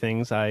 tasty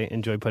things I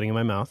enjoy putting in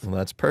my mouth. Well,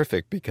 that's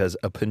perfect, because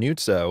a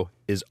panuzzo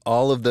is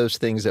all of those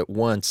things at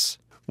once,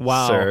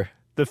 Wow. sir.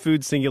 The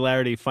food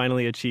singularity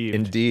finally achieved.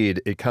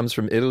 Indeed. It comes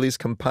from Italy's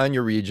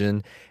Campania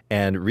region,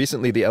 and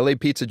recently the LA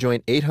pizza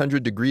joint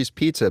 800 Degrees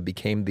Pizza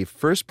became the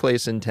first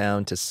place in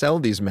town to sell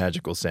these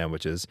magical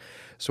sandwiches,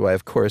 so I,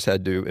 of course,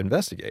 had to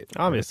investigate.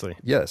 Obviously.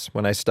 Yes.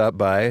 When I stopped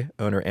by,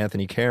 owner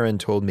Anthony Caron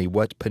told me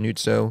what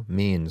panuzzo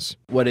means.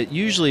 What it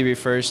usually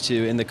refers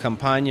to in the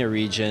Campania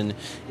region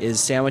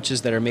is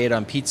sandwiches that are made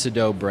on pizza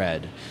dough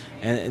bread.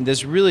 And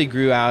this really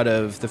grew out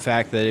of the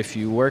fact that if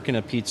you work in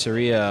a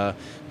pizzeria,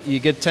 you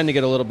tend to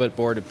get a little bit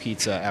bored of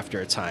pizza after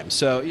a time.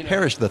 So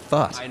perish the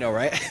thought. I know,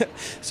 right?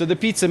 So the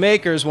pizza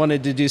makers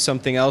wanted to do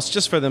something else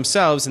just for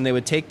themselves, and they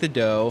would take the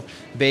dough,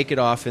 bake it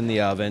off in the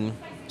oven,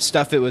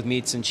 stuff it with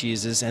meats and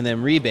cheeses, and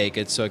then rebake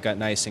it so it got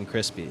nice and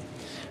crispy.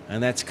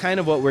 And that's kind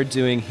of what we're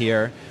doing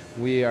here.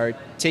 We are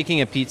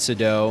taking a pizza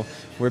dough,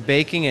 we're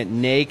baking it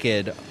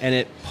naked, and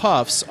it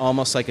puffs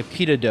almost like a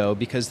pita dough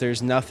because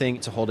there's nothing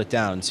to hold it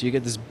down. So you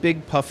get this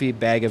big puffy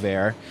bag of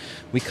air.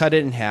 We cut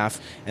it in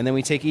half, and then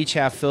we take each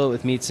half, fill it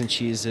with meats and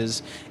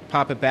cheeses,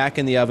 pop it back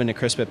in the oven to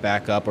crisp it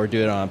back up, or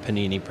do it on a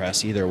panini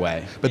press, either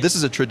way. But this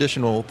is a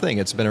traditional thing.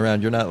 It's been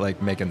around. You're not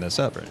like making this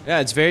up, right? Yeah,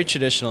 it's very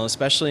traditional,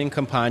 especially in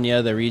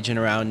Campania, the region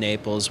around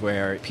Naples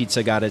where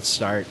pizza got its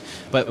start.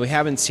 But we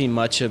haven't seen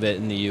much of it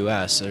in the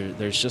U.S.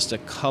 There's just a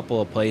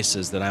couple of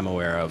places that I'm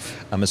aware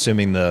of. I'm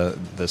assuming the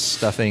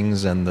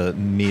stuffings and the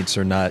meats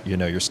are not,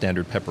 your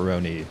standard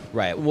pepperoni.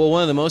 Right. Well,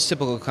 one of the most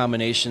typical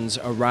combinations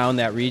around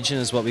that region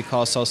is what we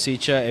call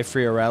salsiccia e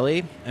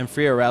friarelli. And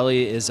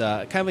friarelli is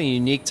a kind of a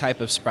unique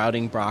type of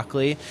sprouting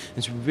broccoli.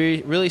 It's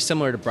really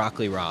similar to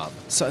broccoli rabe.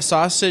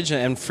 Sausage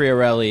and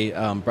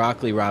friarelli,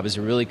 broccoli rabe is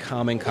a really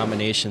common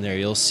combination there.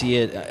 You'll see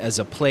it as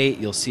a plate,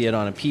 you'll see it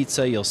on a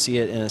pizza, you'll see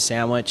it in a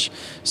sandwich.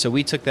 So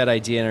we took that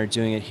idea and are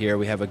doing it here.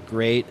 We have a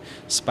great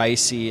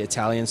spicy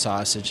Italian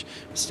sausage.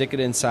 Stick it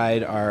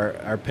inside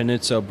our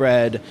panuzzo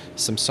bread,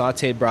 some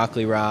sauteed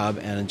broccoli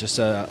rabe, and just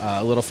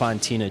a little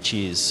fontina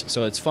cheese.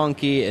 So it's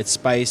funky, it's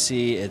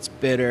spicy, it's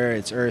bitter,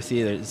 it's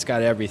earthy, it's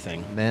got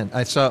everything. Man,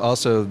 I saw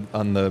also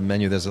on the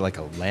menu there's like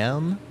a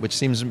lamb, which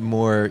seems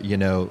more,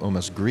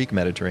 almost Greek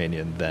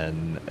Mediterranean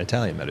than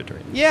Italian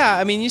Mediterranean. Yeah,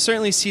 I mean, you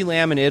certainly see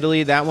lamb in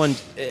Italy. That one,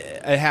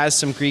 it has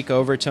some Greek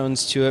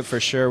overtones to it for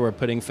sure. We're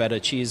putting feta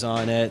cheese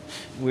on it.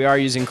 We are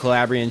using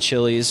Calabrian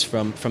chilies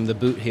from the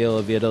boot heel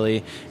of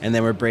Italy, and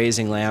then we're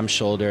braising lamb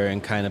shoulder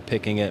and kind of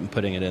picking it and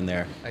putting it in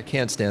there. I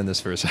can't stand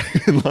this for a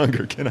second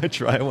longer. Can I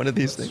try one of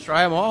these things?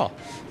 Try them all.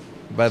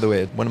 By the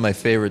way, one of my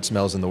favorite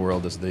smells in the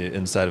world is the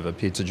inside of a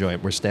pizza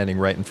joint. We're standing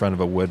right in front of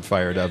a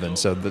wood-fired oven,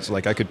 so it's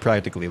like I could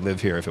practically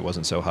live here if it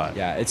wasn't so hot.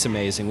 Yeah, it's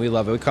amazing. We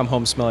love it. We come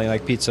home smelling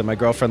like pizza. My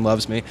girlfriend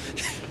loves me.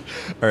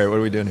 All right, what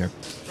are we doing here?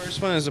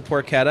 First one is a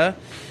porchetta.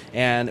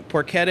 And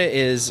porchetta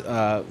is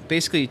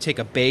basically you take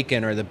a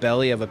bacon or the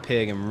belly of a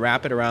pig and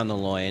wrap it around the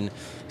loin,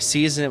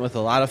 season it with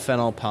a lot of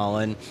fennel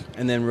pollen,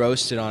 and then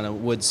roast it on a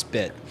wood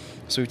spit.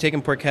 So we've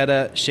taken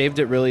porchetta, shaved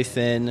it really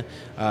thin,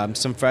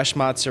 some fresh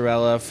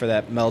mozzarella for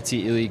that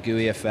melty, ooey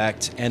gooey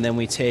effect, and then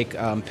we take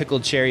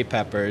pickled cherry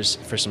peppers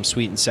for some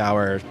sweet and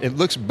sour. It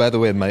looks, by the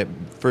way,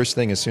 first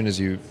thing, as soon as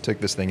you took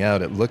this thing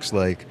out, it looks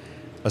like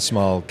a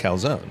small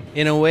calzone.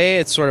 In a way,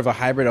 it's sort of a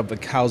hybrid of a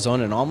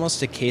calzone and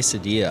almost a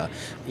quesadilla.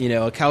 You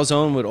know, a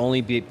calzone would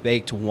only be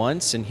baked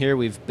once, and here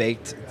we've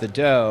baked the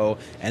dough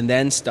and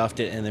then stuffed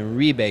it and then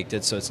rebaked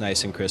it so it's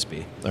nice and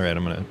crispy. All right,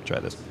 I'm going to try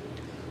this.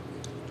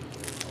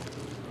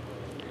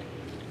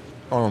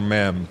 Oh,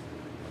 man.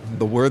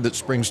 The word that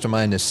springs to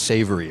mind is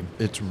savory.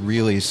 It's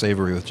really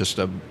savory with just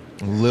a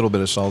little bit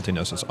of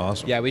saltiness. It's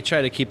awesome. Yeah, we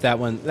try to keep that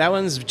one. That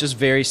one's just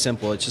very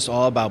simple. It's just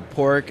all about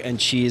pork and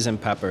cheese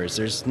and peppers.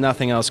 There's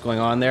nothing else going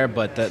on there,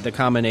 but the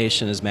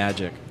combination is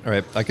magic. All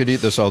right, I could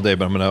eat this all day,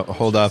 but I'm going to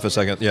hold off a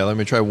second. Yeah, let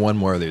me try one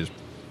more of these.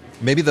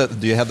 Maybe do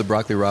you have the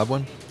broccoli rabe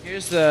one?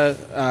 Here's the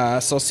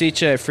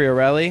salsiccia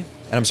friarelli.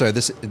 And I'm sorry,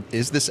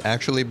 is this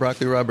actually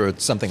broccoli rabe or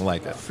it's something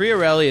like it?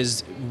 Friarelli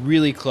is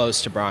really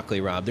close to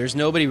broccoli rabe. There's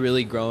nobody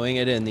really growing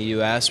it in the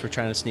U.S. We're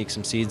trying to sneak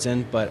some seeds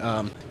in, but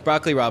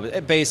broccoli rabe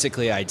is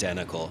basically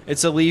identical.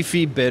 It's a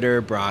leafy, bitter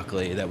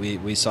broccoli that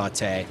we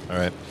saute. All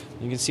right.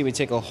 You can see we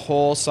take a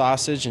whole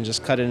sausage and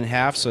just cut it in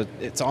half, so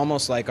it's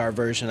almost like our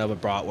version of a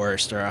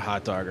bratwurst or a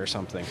hot dog or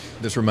something.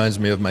 This reminds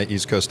me of my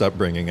East Coast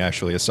upbringing,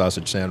 actually, a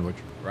sausage sandwich.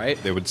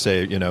 Right? They would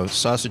say,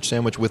 sausage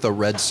sandwich with a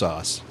red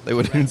sauce. They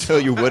wouldn't even tell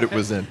you what it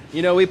was in.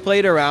 We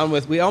played around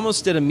we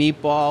almost did a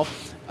meatball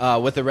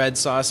with the red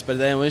sauce, but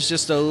then it was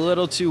just a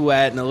little too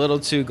wet and a little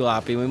too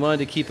gloppy. We wanted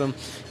to keep them,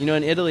 in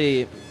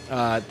Italy,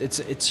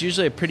 it's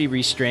usually a pretty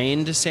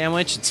restrained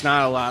sandwich. It's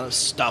not a lot of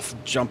stuff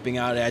jumping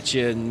out at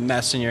you and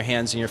messing your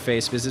hands and your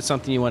face because it's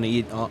something you want to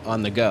eat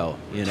on the go,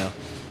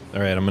 All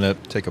right, I'm going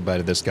to take a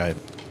bite of this guy.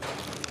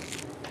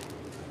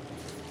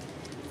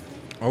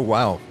 Oh,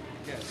 wow.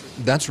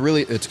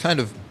 It's kind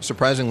of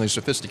surprisingly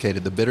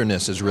sophisticated. The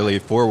bitterness is really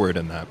forward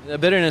in that. The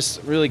bitterness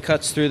really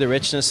cuts through the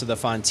richness of the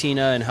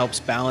fontina and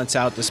helps balance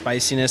out the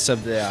spiciness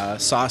of the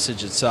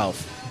sausage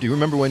itself. Do you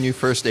remember when you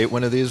first ate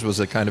one of these? Was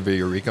it kind of a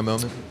eureka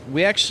moment?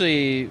 We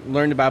actually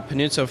learned about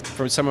panuzzo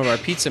from some of our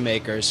pizza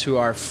makers who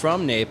are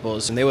from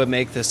Naples, and they would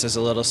make this as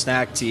a little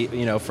snack to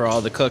eat, for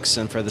all the cooks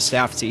and for the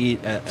staff to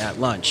eat at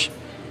lunch.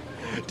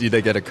 Do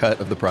they get a cut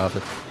of the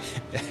profit?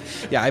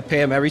 Yeah, I pay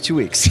them every 2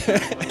 weeks.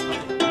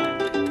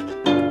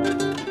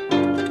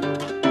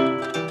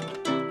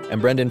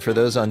 And Brendan, for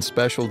those on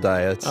special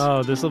diets...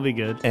 Oh, this will be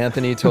good.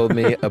 Anthony told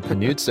me a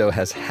panuzzo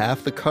has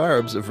half the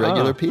carbs of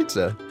regular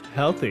pizza.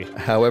 Healthy.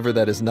 However,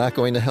 that is not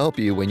going to help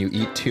you when you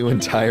eat 2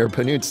 entire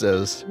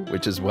panuzzos,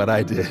 which is what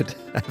I did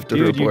after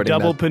reporting that. Dude, you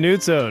double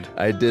panuzzoed.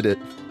 I did it.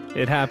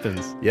 It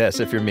happens. Yes,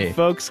 if you're me.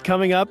 Folks,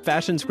 coming up,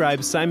 fashion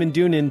scribe Simon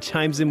Doonan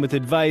chimes in with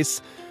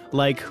advice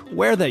like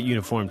wear that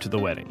uniform to the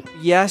wedding.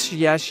 Yes,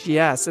 yes,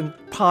 yes, and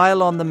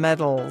pile on the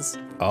medals.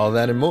 All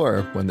that and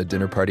more when the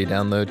Dinner Party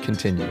Download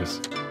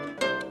continues.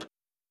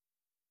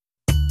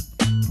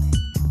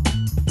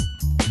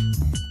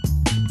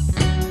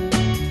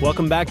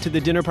 Welcome back to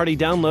the Dinner Party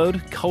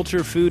Download,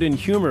 culture, food, and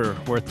humor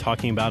worth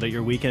talking about at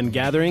your weekend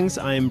gatherings.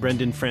 I'm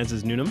Brendan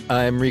Francis Newnham.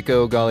 I'm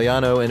Rico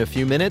Galliano. In a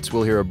few minutes,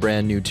 we'll hear a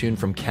brand new tune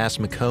from Cass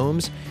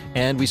McCombs,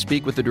 and we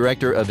speak with the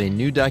director of a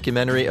new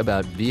documentary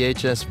about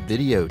VHS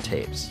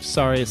videotapes.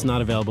 Sorry, it's not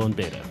available in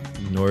beta.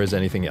 Nor is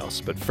anything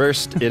else. But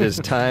first, it is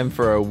time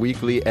for our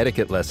weekly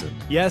etiquette lesson.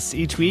 Yes,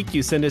 each week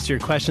you send us your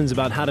questions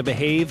about how to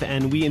behave,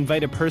 and we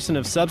invite a person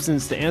of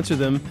substance to answer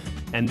them.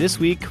 And this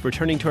week,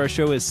 returning to our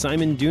show is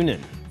Simon Doonan.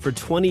 For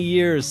 20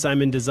 years,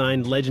 Simon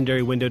designed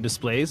legendary window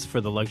displays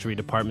for the luxury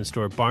department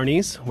store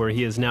Barney's, where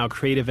he is now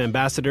creative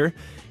ambassador.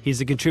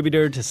 He's a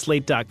contributor to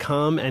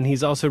Slate.com, and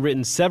he's also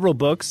written several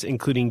books,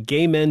 including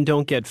Gay Men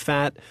Don't Get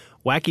Fat,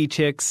 Wacky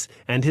Chicks,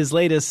 and his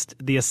latest,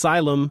 The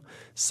Asylum.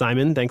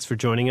 Simon, thanks for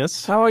joining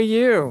us. How are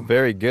you?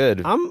 Very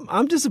good.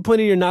 I'm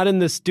disappointed you're not in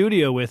the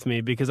studio with me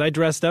because I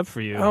dressed up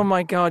for you. Oh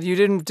my God, you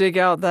didn't dig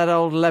out that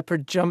old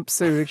leopard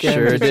jumpsuit again.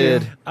 Sure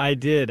did. I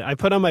did. I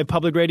put on my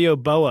public radio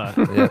boa.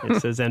 Yeah.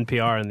 It says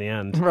NPR in the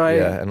end. Right.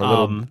 Yeah, and a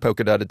little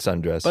polka dotted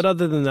sundress. But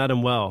other than that,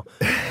 I'm well.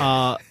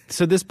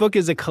 So this book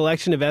is a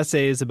collection of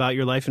essays about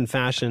your life in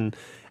fashion.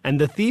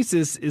 And the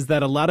thesis is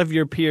that a lot of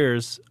your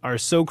peers are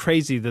so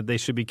crazy that they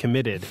should be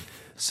committed.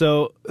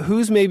 So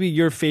who's maybe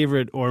your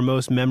favorite or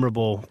most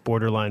memorable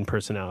borderline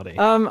personality?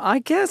 My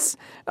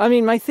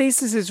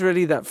thesis is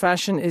really that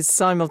fashion is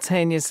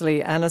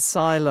simultaneously an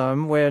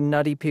asylum where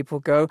nutty people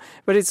go,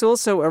 but it's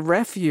also a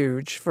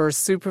refuge for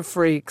super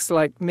freaks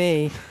like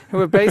me who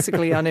are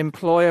basically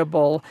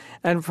unemployable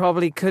and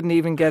probably couldn't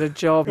even get a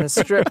job in a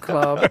strip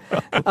club.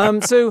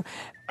 So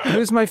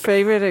who's my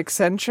favorite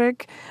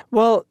eccentric?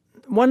 Well,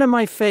 one of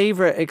my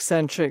favorite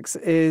eccentrics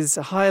is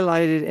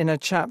highlighted in a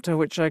chapter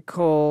which I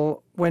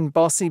call When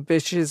Bossy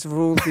Bitches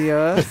Ruled the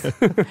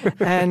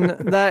Earth. And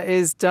that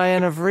is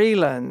Diana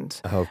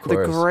Vreeland,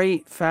 the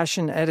great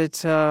fashion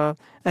editor.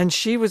 And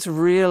she was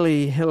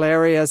really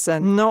hilarious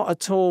and not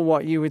at all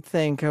what you would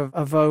think of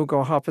a Vogue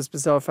or Harper's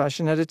Bazaar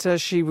fashion editor.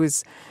 She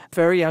was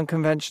very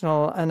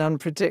unconventional and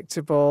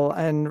unpredictable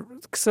and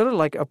sort of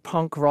like a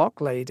punk rock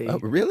lady. Oh,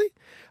 really?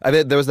 I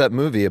mean, there was that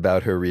movie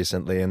about her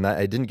recently, and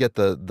I didn't get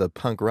the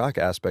punk rock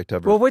aspect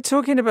of her. Well, we're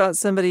talking about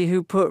somebody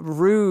who put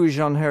rouge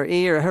on her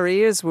ear. Her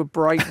ears were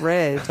bright red.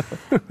 head.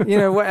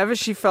 Whatever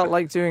she felt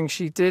like doing,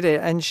 she did it.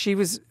 And she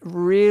was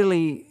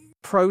really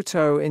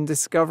proto in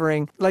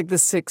discovering, like the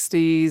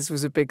 60s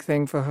was a big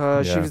thing for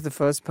her. Yeah. She was the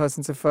first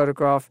person to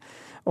photograph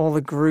all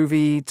the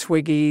groovy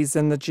Twiggies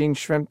and the Gene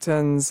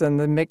Shrimptons and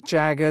the Mick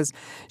Jaggers.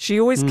 She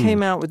always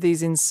came out with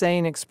these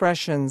insane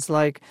expressions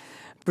like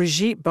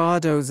Brigitte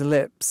Bardot's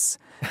lips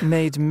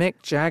made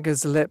Mick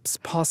Jagger's lips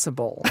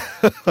possible.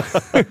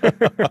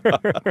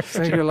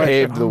 So you're like,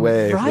 paved the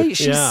way. Right,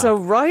 she's so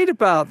right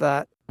about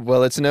that.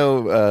 Well, it's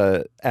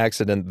no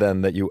accident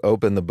then that you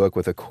open the book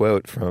with a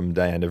quote from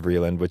Diana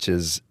Vreeland, which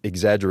is,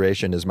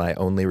 "Exaggeration is my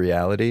only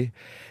reality."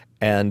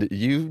 And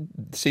you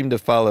seem to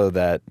follow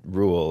that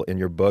rule in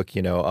your book.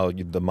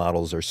 The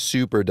models are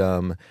super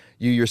dumb.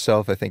 You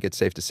yourself, I think it's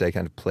safe to say,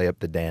 kind of play up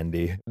the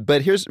dandy.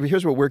 But here's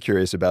what we're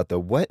curious about, though.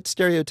 What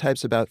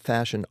stereotypes about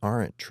fashion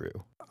aren't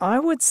true? I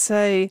would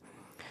say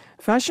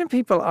fashion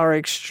people are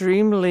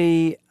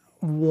extremely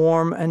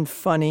warm and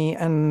funny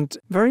and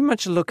very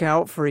much look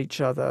out for each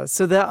other.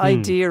 So that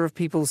idea of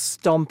people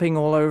stomping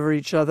all over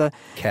each other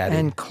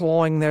and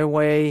clawing their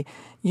way,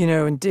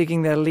 and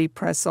digging their Lee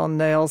press-on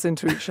nails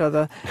into each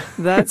other,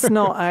 that's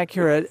not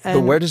accurate. And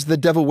but where does the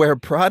Devil Wear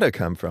Prada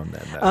come from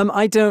then?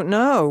 I don't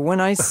know.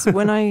 When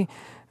I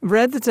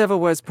read The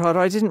Devil Wears Prada,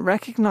 I didn't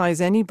recognize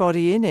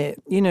anybody in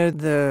it.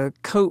 The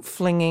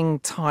coat-flinging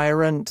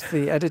tyrant,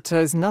 the editor,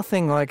 is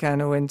nothing like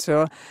Anna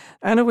Wintour.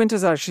 Anna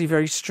Wintour's actually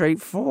very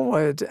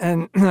straightforward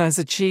and has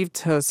achieved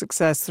her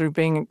success through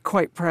being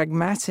quite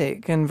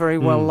pragmatic and very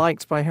well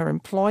liked by her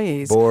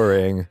employees.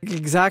 Boring.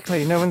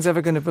 Exactly. No one's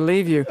ever going to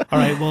believe you. All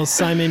right. Well,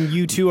 Simon,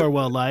 you too are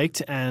well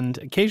liked and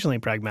occasionally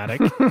pragmatic.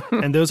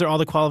 And those are all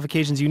the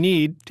qualifications you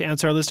need to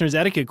answer our listeners'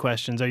 etiquette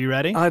questions. Are you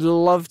ready? I'd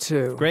love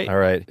to. Great. All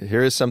right.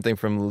 Here is something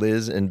from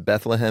Liz in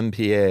Bethlehem,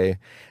 PA.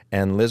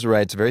 And Liz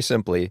writes very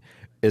simply,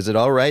 "Is it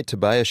all right to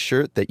buy a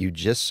shirt that you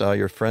just saw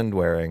your friend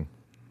wearing?"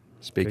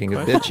 Speaking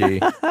of bitchy.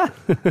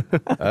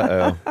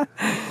 Uh-oh.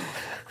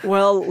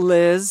 Well,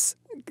 Liz,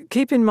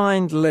 keep in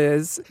mind,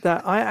 Liz,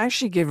 that I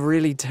actually give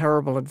really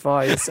terrible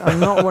advice.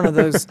 I'm not one of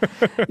those,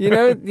 you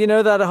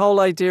know that whole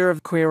idea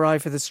of queer eye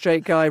for the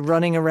straight guy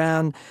running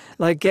around,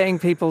 like getting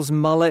people's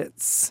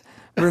mullets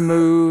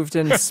removed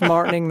and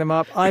smartening them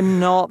up. I'm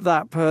not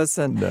that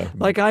person. No.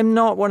 Like, I'm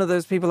not one of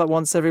those people that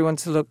wants everyone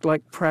to look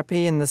like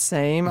preppy and the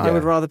same. I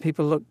would rather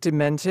people look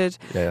demented.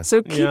 Yeah.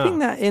 So keeping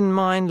that in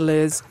mind,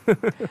 Liz,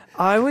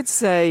 I would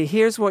say,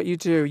 here's what you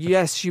do.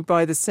 Yes, you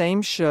buy the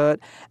same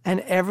shirt and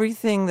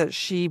everything that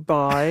she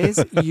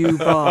buys, you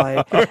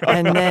buy.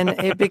 And then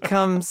it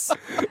becomes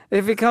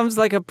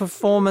like a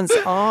performance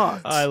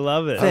art I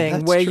love it.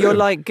 thing where you're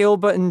like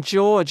Gilbert and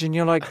George and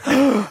you're like,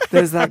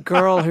 there's that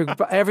girl who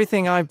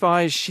everything I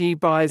buy, she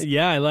buys.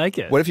 Yeah, I like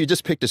it. What if you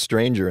just picked a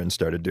stranger and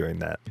started doing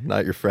that,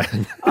 not your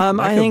friend?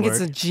 I think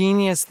it's a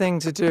genius thing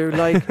to do.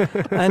 Like,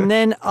 and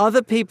then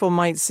other people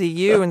might see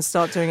you and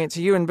start doing it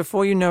to you, and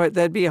before you know it,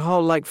 there'd be a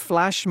whole like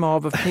flash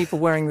mob of people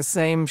wearing the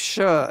same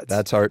shirt.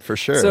 That's art for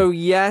sure. So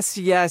yes,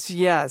 yes,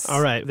 yes.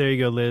 All right, there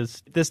you go,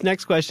 Liz. This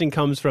next question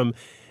comes from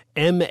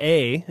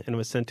M.A. and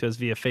was sent to us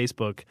via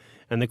Facebook.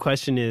 And the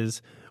question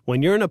is,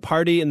 when you're in a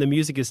party and the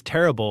music is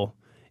terrible,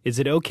 is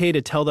it okay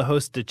to tell the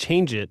host to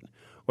change it?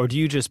 Or do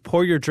you just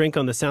pour your drink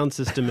on the sound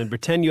system and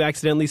pretend you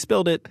accidentally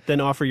spilled it, then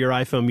offer your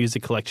iPhone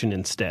music collection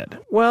instead?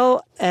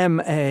 Well,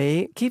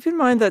 M.A., keep in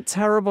mind that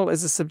terrible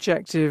is a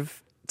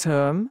subjective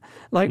term.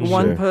 Like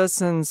one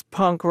person's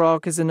punk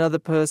rock is another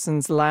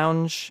person's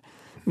lounge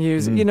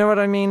music. You know what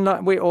I mean?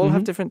 Like, we all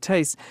have different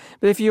tastes.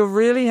 But if you're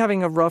really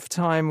having a rough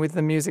time with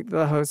the music that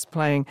the host's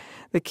playing,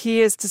 the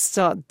key is to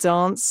start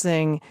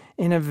dancing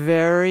in a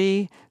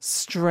very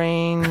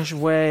strange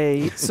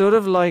way, sort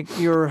of like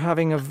you're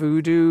having a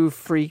voodoo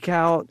freak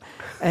out,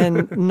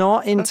 and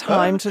not in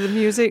time to the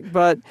music,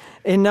 but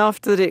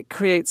enough that it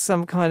creates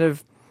some kind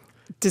of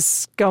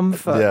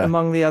discomfort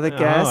among the other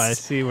guests. Oh, I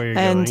see where you're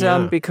going.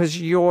 And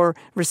because you're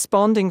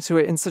responding to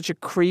it in such a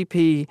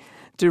creepy,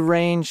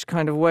 deranged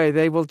kind of way,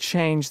 they will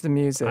change the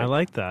music. I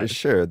like that.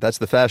 Sure, that's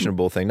the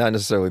fashionable thing, not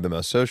necessarily the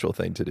most social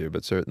thing to do,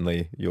 but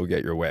certainly you'll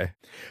get your way.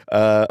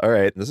 All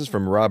right, this is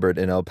from Robert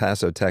in El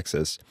Paso,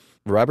 Texas.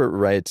 Robert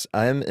writes,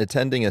 I'm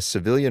attending a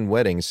civilian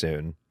wedding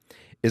soon.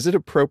 Is it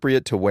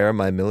appropriate to wear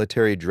my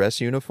military dress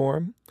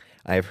uniform?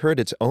 I have heard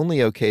it's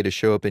only okay to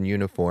show up in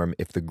uniform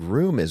if the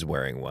groom is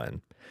wearing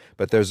one.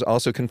 But there's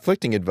also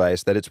conflicting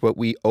advice that it's what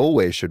we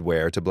always should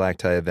wear to black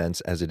tie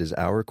events as it is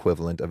our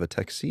equivalent of a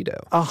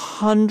tuxedo.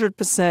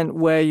 100%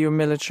 wear your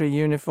military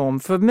uniform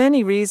for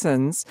many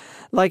reasons.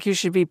 Like, you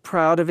should be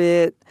proud of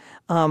it.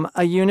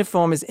 A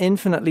uniform is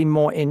infinitely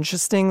more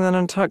interesting than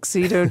a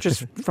tuxedo,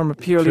 just from a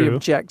purely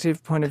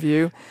objective point of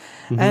view.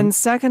 And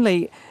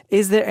secondly,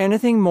 is there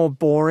anything more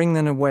boring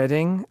than a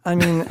wedding? I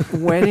mean,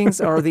 weddings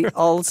are the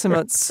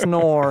ultimate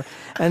snore.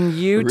 And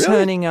you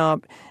turning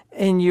up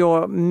in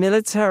your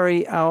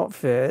military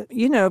outfit,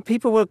 you know,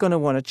 people are going to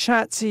want to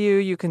chat to you.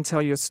 You can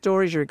tell your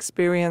stories, your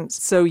experience.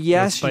 So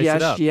yes,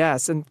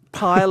 yes, and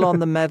pile on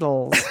the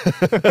medals.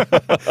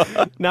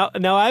 Now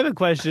I have a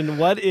question.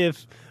 What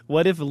if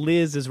What if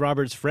Liz is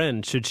Robert's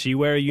friend? Should she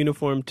wear a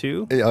uniform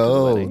too?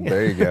 Oh,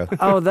 there you go.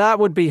 Oh, that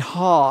would be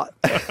hot.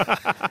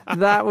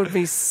 That would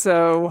be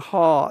so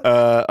hot.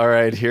 All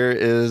right, here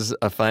is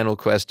a final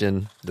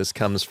question. This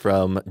comes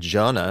from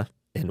Jonna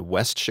in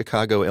West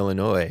Chicago,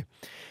 Illinois.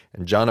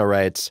 And Jonna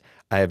writes,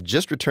 I have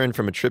just returned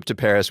from a trip to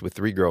Paris with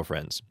 3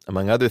 girlfriends.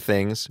 Among other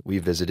things, we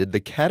visited the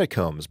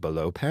catacombs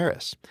below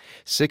Paris.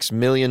 6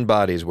 million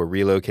bodies were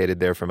relocated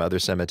there from other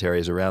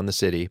cemeteries around the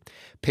city.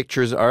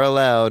 Pictures are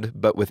allowed,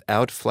 but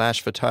without flash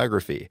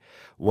photography.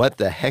 What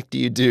the heck do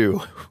you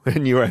do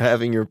when you are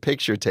having your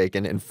picture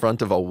taken in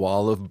front of a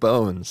wall of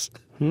bones?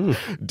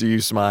 Do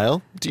you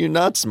smile? Do you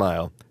not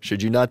smile?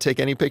 Should you not take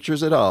any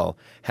pictures at all?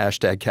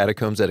 Hashtag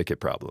catacombs etiquette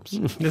problems.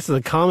 This is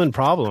a common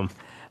problem.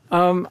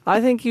 I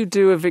think you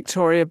do a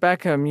Victoria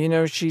Beckham. You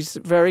know, she's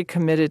very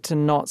committed to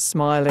not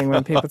smiling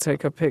when people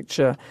take a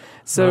picture.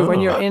 So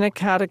when you're in a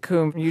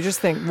catacomb, you just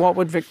think, what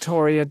would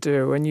Victoria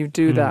do? And you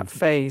do that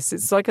face.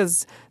 It's like a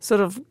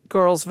sort of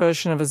girl's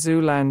version of a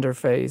Zoolander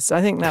face.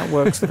 I think that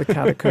works for the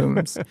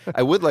catacombs.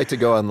 I would like to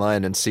go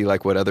online and see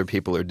like what other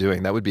people are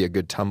doing. That would be a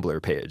good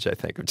Tumblr page, I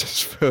think, of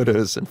just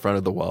photos in front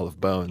of the wall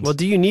of bones. Well,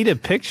 do you need a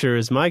picture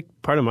is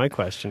part of my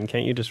question.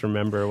 Can't you just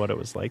remember what it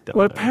was like down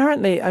Well, there?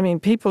 apparently, I mean,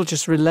 people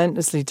just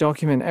relentlessly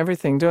document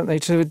everything, don't they?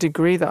 To a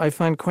degree that I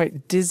find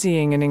quite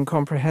dizzying and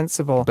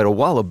incomprehensible. But a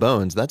wall of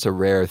bones, that's a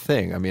rare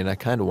thing. I mean, I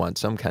kind of want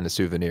some kind of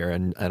souvenir,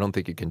 and I don't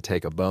think you can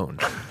take a bone.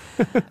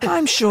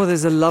 I'm sure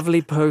there's a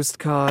lovely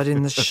postcard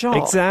in the shop.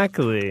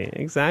 Exactly.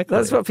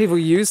 That's what people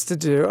used to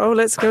do. Oh,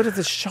 let's go to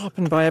the shop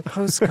and buy a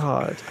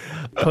postcard.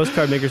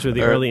 Postcard makers were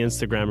the early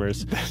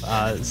Instagrammers.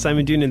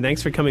 Simon Doonan,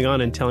 thanks for coming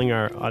on and telling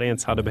our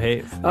audience how to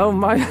behave. Oh,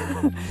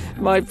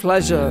 my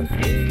pleasure.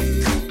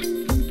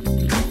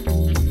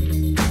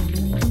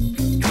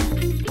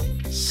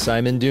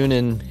 Simon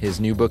Doonan, his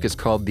new book is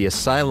called The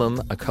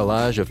Asylum, a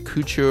collage of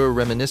couture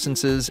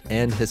reminiscences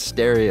and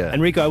hysteria.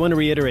 Enrico, I want to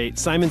reiterate,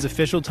 Simon's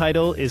official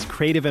title is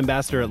Creative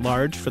Ambassador at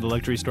Large for the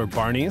luxury store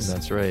Barney's.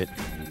 That's right.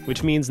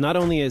 Which means not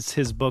only is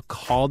his book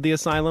called The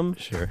Asylum,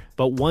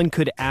 but one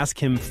could ask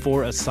him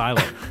for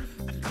asylum.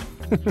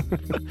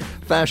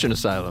 Fashion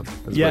asylum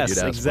is yes, what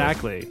you'd ask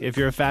exactly. for. If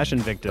you're a fashion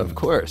victim. Of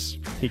course.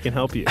 He can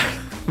help you.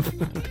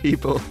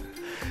 People,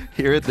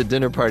 here at the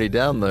Dinner Party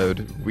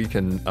Download, we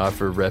can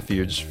offer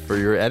refuge for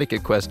your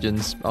etiquette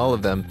questions, all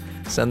of them.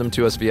 Send them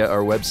to us via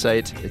our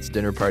website. It's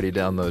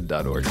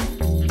dinnerpartydownload.org.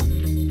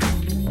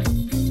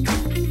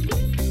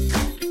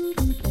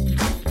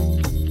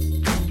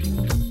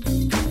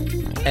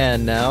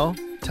 And now,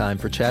 time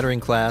for Chattering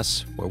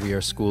Class, where we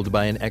are schooled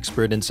by an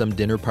expert in some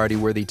dinner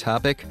party-worthy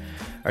topic.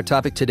 Our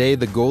topic today,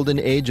 the golden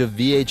age of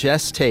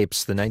VHS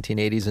tapes, the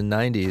 1980s and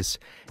 90s.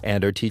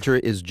 And our teacher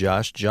is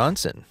Josh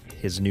Johnson.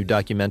 His new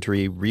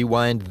documentary,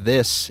 Rewind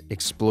This,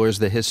 explores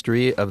the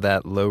history of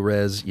that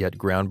low-res yet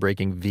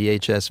groundbreaking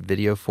VHS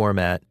video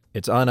format.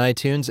 It's on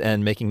iTunes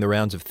and making the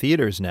rounds of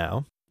theaters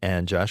now.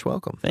 And Josh,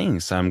 welcome.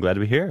 Thanks. I'm glad to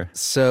be here.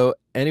 So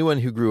anyone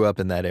who grew up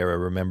in that era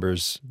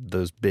remembers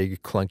those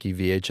big, clunky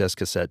VHS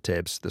cassette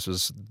tapes. This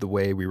was the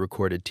way we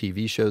recorded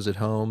TV shows at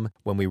home.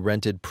 When we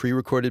rented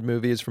pre-recorded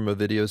movies from a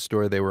video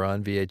store, they were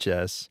on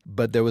VHS.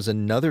 But there was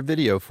another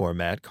video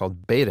format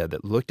called Beta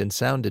that looked and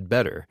sounded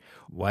better.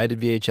 Why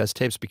did VHS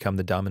tapes become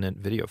the dominant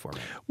video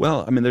format?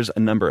 Well, I mean, there's a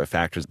number of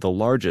factors. The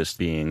largest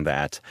being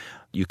that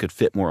you could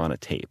fit more on a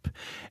tape.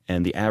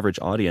 And the average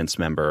audience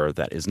member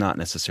that is not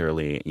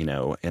necessarily,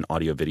 an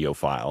audio-video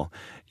file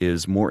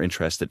is more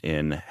interested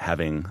in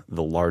having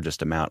the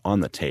largest amount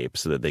on the tape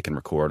so that they can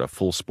record a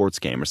full sports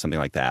game or something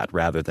like that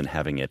rather than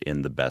having it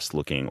in the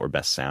best-looking or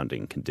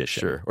best-sounding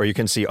condition. Sure. Or you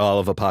can see all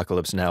of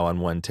Apocalypse Now on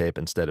one tape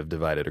instead of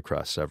divided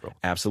across several.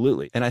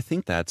 Absolutely. And I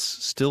think that's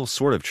still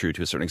sort of true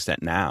to a certain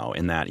extent now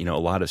in that,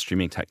 a lot of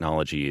streaming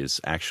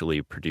technologies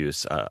actually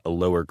produce a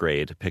lower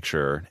grade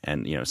picture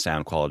and,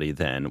 sound quality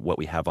than what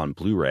we have on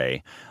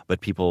Blu-ray.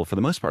 But people, for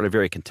the most part, are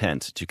very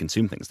content to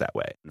consume things that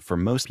way. For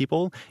most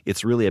people,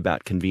 it's really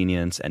about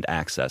convenience and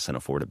access and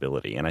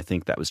affordability. And I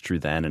think that was true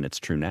then and it's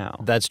true now.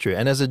 That's true.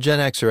 And as a Gen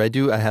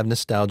Xer, I have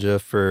nostalgia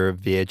for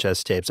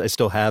VHS tapes. I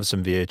still have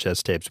some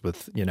VHS tapes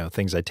with,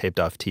 things I taped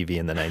off TV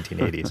in the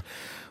 1980s.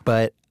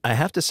 But I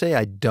have to say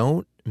I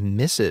don't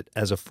miss it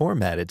as a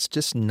format. It's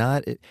just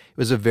not, it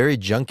was a very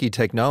junky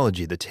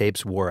technology. The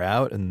tapes wore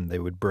out and they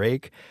would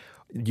break.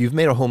 You've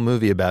made a whole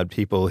movie about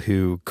people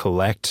who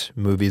collect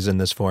movies in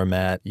this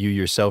format. You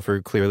yourself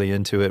are clearly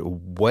into it.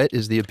 What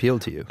is the appeal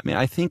to you? I mean,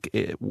 I think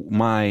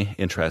my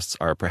interests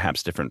are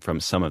perhaps different from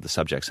some of the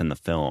subjects in the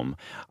film.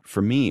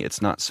 For me,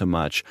 it's not so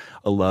much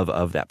a love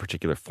of that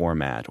particular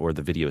format or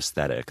the video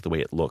aesthetic, the way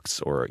it looks,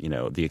 or,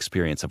 the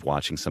experience of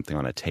watching something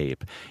on a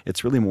tape.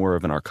 It's really more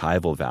of an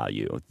archival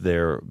value.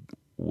 There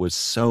was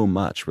so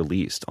much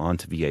released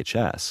onto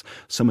VHS,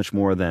 so much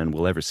more than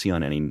we'll ever see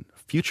on any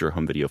future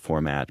home video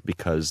format,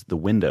 because the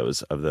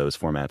windows of those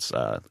formats'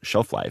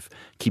 shelf life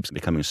keeps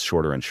becoming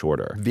shorter and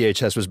shorter.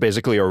 VHS was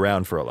basically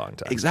around for a long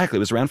time. Exactly. It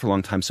was around for a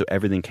long time, so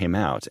everything came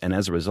out. And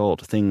as a result,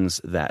 things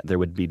that there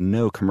would be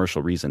no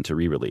commercial reason to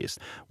re-release,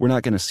 we're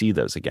not going to see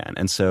those again.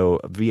 And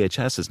so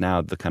VHS is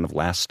now the kind of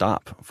last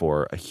stop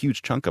for a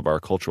huge chunk of our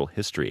cultural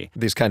history.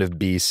 These kind of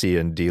B, C,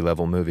 and D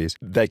level movies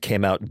that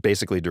came out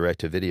basically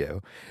direct to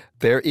video.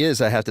 There is,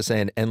 I have to say,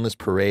 an endless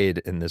parade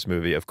in this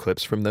movie of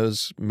clips from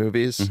those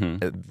movies.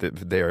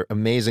 Mm-hmm. They're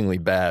amazingly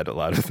bad, a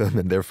lot of them,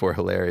 and therefore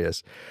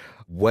hilarious.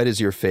 What is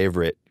your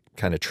favorite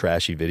kind of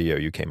trashy video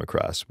you came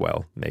across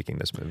while making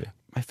this movie?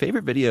 My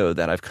favorite video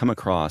that I've come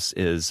across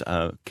is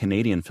a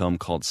Canadian film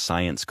called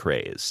Science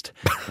Crazed.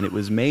 And it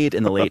was made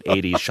in the late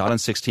 80s, shot on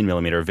 16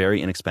 millimeter,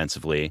 very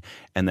inexpensively,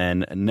 and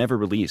then never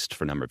released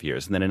for a number of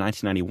years. And then in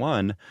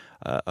 1991,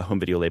 a home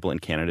video label in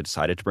Canada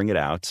decided to bring it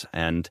out.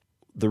 And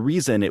the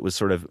reason it was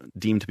sort of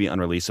deemed to be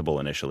unreleasable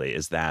initially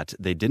is that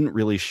they didn't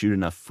really shoot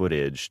enough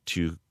footage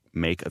to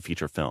make a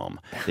feature film.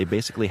 They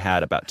basically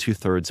had about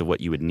 2/3 of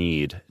what you would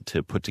need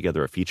to put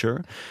together a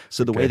feature.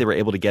 So the way they were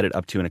able to get it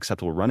up to an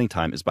acceptable running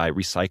time is by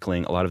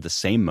recycling a lot of the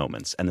same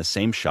moments and the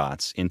same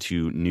shots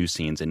into new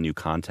scenes and new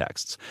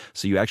contexts.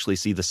 So you actually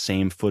see the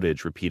same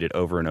footage repeated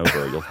over and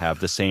over. You'll have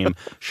the same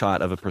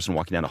shot of a person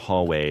walking down a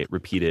hallway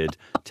repeated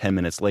 10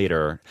 minutes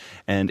later.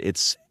 And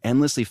it's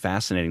endlessly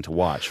fascinating to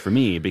watch for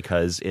me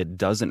because it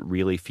doesn't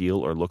really feel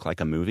or look like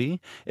a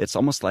movie. It's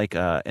almost like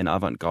an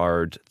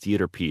avant-garde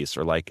theater piece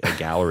or like a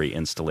gallery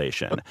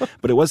installation.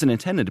 But it wasn't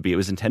intended to be. It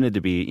was intended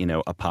to be,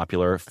 a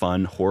popular,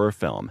 fun horror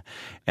film.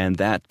 And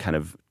that kind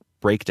of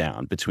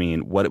breakdown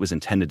between what it was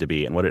intended to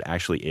be and what it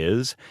actually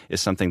is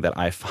something that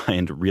I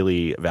find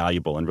really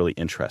valuable and really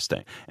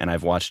interesting. And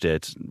I've watched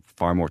it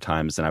far more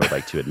times than I would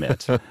like to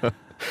admit.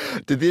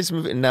 These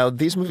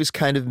movies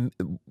kind of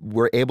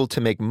were able to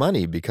make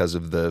money because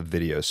of the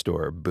video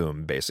store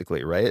boom,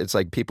 basically, right? It's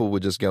like people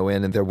would just go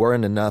in and there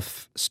weren't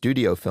enough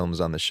studio films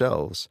on the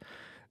shelves,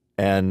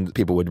 and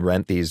people would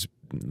rent these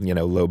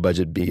low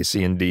budget B,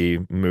 C, and D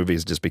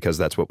movies just because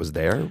that's what was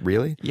there,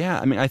 really? Yeah,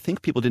 I mean, I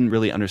think people didn't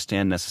really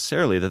understand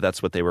necessarily that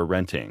that's what they were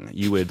renting.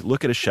 You would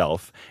look at a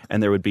shelf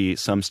and there would be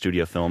some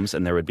studio films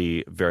and there would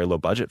be very low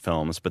budget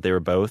films, but they were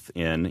both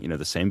in,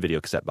 the same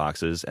video cassette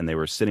boxes and they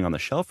were sitting on the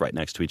shelf right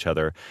next to each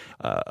other.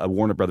 A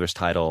Warner Brothers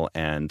title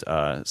and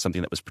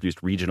something that was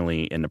produced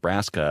regionally in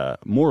Nebraska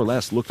more or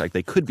less looked like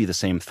they could be the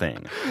same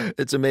thing.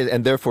 It's amazing.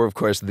 And therefore, of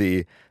course,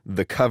 the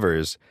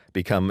covers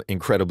become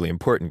incredibly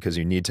important because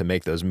you need to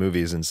make those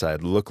movies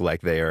inside look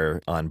like they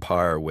are on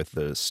par with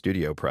the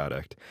studio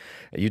product.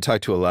 You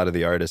talk to a lot of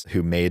the artists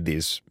who made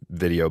these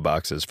video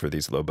boxes for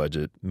these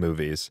low-budget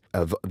movies.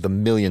 Of the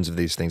millions of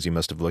these things you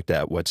must have looked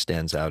at, what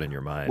stands out in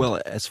your mind?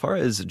 Well, as far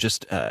as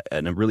just a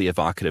really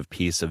evocative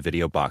piece of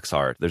video box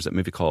art, there's a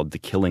movie called The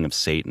Killing of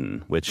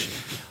Satan, which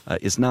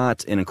is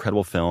not an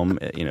incredible film.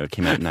 It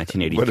came out in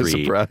 1983. What a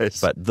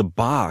surprise. But the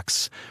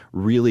box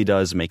really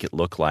does make it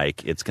look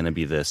like it's going to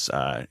be this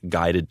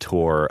guided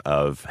tour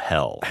of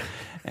hell.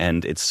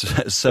 And it's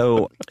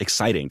so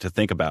exciting to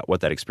think about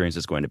what that experience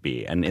is going to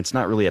be. And it's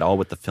not really at all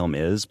what the film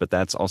is, but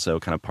that's also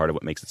kind of part of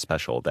what makes it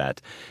special,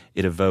 that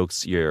it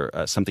evokes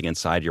something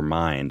inside your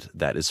mind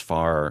that is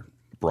far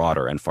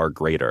broader and far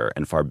greater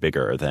and far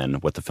bigger than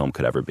what the film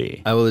could ever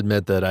be. I will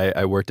admit that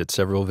I worked at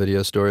several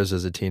video stores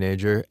as a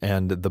teenager,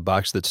 and the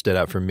box that stood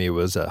out for me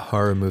was a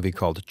horror movie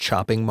called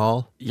Chopping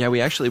Mall. Yeah,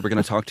 we actually were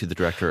going to talk to the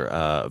director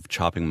of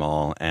Chopping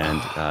Mall,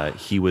 and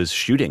he was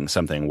shooting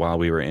something while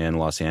we were in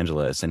Los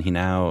Angeles, and he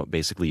now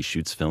basically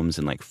shoots films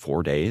in like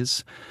 4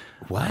 days.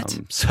 What?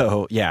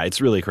 So, yeah,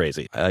 it's really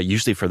crazy.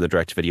 Usually for the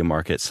direct-to-video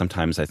market,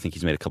 sometimes I think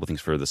he's made a couple things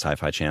for the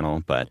Sci-Fi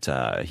Channel, but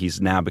he's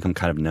now become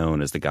kind of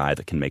known as the guy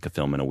that can make a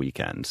film in a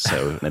weekend.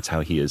 So that's how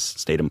he has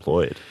stayed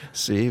employed.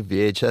 See,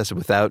 VHS,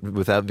 without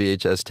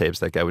VHS tapes,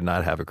 that guy would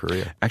not have a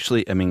career.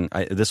 Actually, I mean,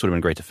 this would have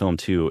been great to film,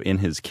 too. In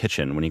his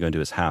kitchen, when you go into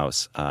his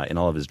house, in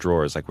all of his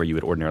drawers, like where you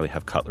would ordinarily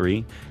have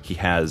cutlery, he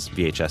has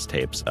VHS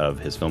tapes of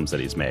his films that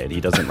he's made. He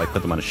doesn't,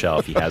 put them on a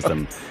shelf. He has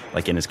them,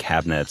 in his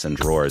cabinets and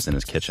drawers in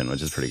his kitchen,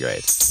 which is pretty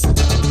great.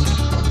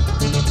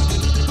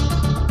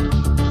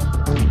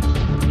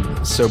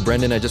 So,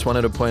 Brendan, I just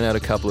wanted to point out a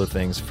couple of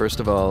things. First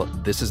of all,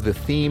 this is the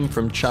theme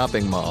from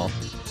Chopping Mall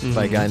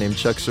by a guy named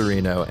Chuck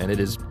Serino, and it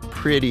is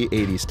pretty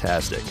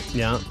 80s-tastic.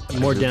 Yeah,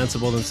 more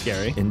danceable than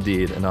scary.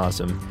 Indeed, and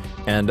awesome.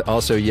 And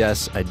also,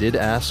 yes, I did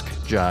ask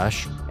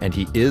Josh, and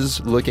he is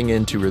looking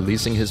into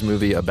releasing his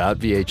movie about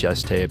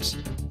VHS tapes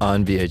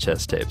on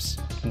VHS tapes.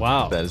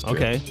 Wow. That is true.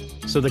 Okay.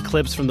 So the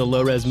clips from the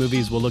low-res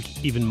movies will look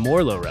even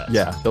more low-res.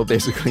 Yeah, they'll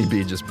basically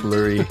be just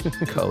blurry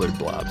colored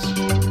blobs.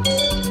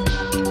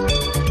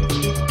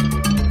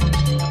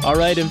 All All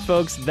right, and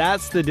folks,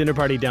 that's the Dinner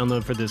Party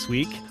download for this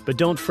week. But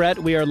don't fret,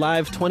 we are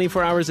live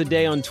 24 hours a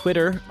day on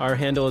Twitter. Our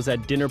handle is at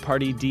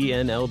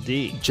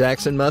DinnerPartyDNLD.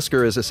 Jackson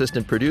Musker is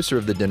assistant producer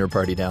of the Dinner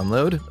Party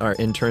download. Our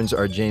interns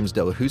are James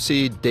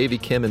Delahousie, Davey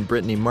Kim, and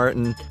Brittany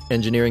Martin.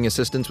 Engineering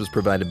assistance was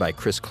provided by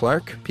Chris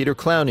Clark. Peter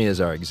Clowney is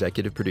our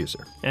executive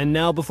producer. And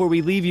now, before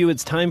we leave you,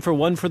 it's time for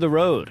One for the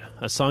Road,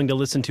 a song to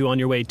listen to on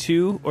your way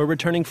to or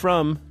returning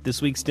from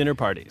this week's dinner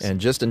parties. And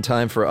just in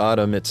time for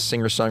autumn, it's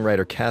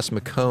singer-songwriter Cass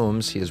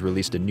McCombs. He has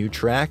released a new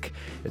track.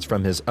 It's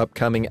from his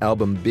upcoming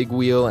album Big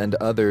Wheel and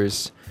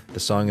Others. The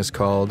song is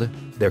called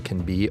There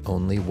Can Be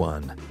Only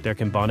One. There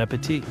can bon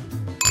appetit.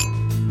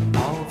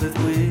 All that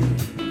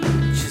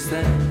which is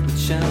that which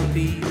shall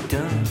be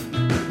done.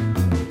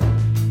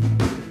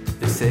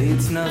 They say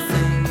it's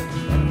nothing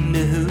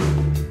new.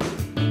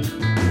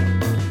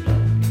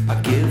 I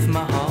give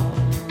my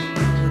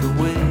heart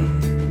away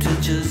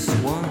to just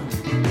one,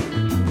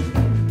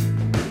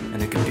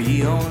 and it could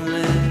be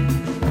only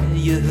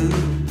you.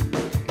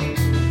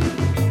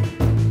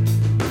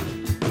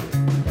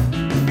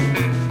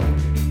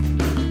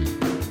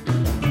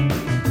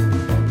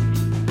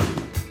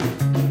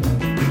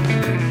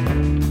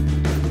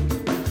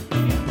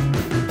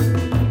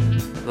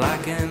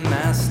 Like a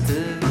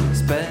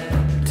master's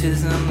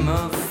baptism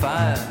of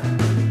fire,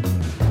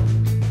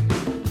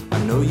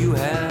 I know you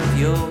have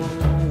your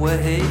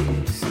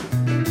ways,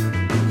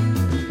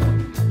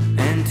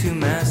 and two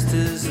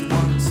masters at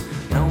once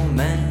no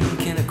man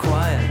can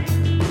acquire.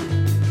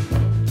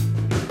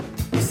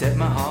 You set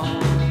my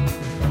heart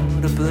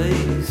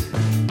ablaze.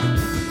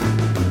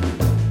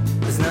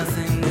 There's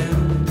nothing new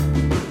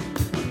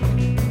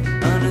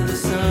under the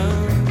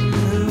sun.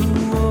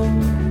 Who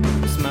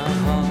owns my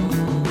heart?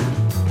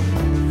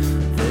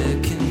 There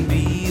can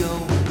be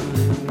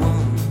only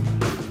one.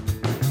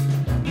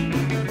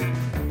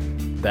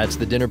 That's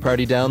the Dinner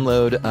Party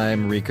download.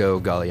 I'm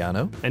Rico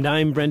Galliano. And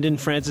I'm Brendan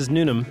Francis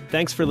Noonan.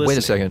 Thanks for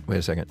listening. Wait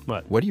a second.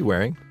 What? What are you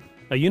wearing?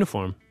 A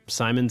uniform.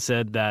 Simon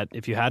said that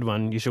if you had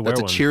one, you should wear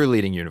one. That's a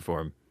cheerleading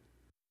uniform.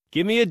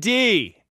 Give me a D.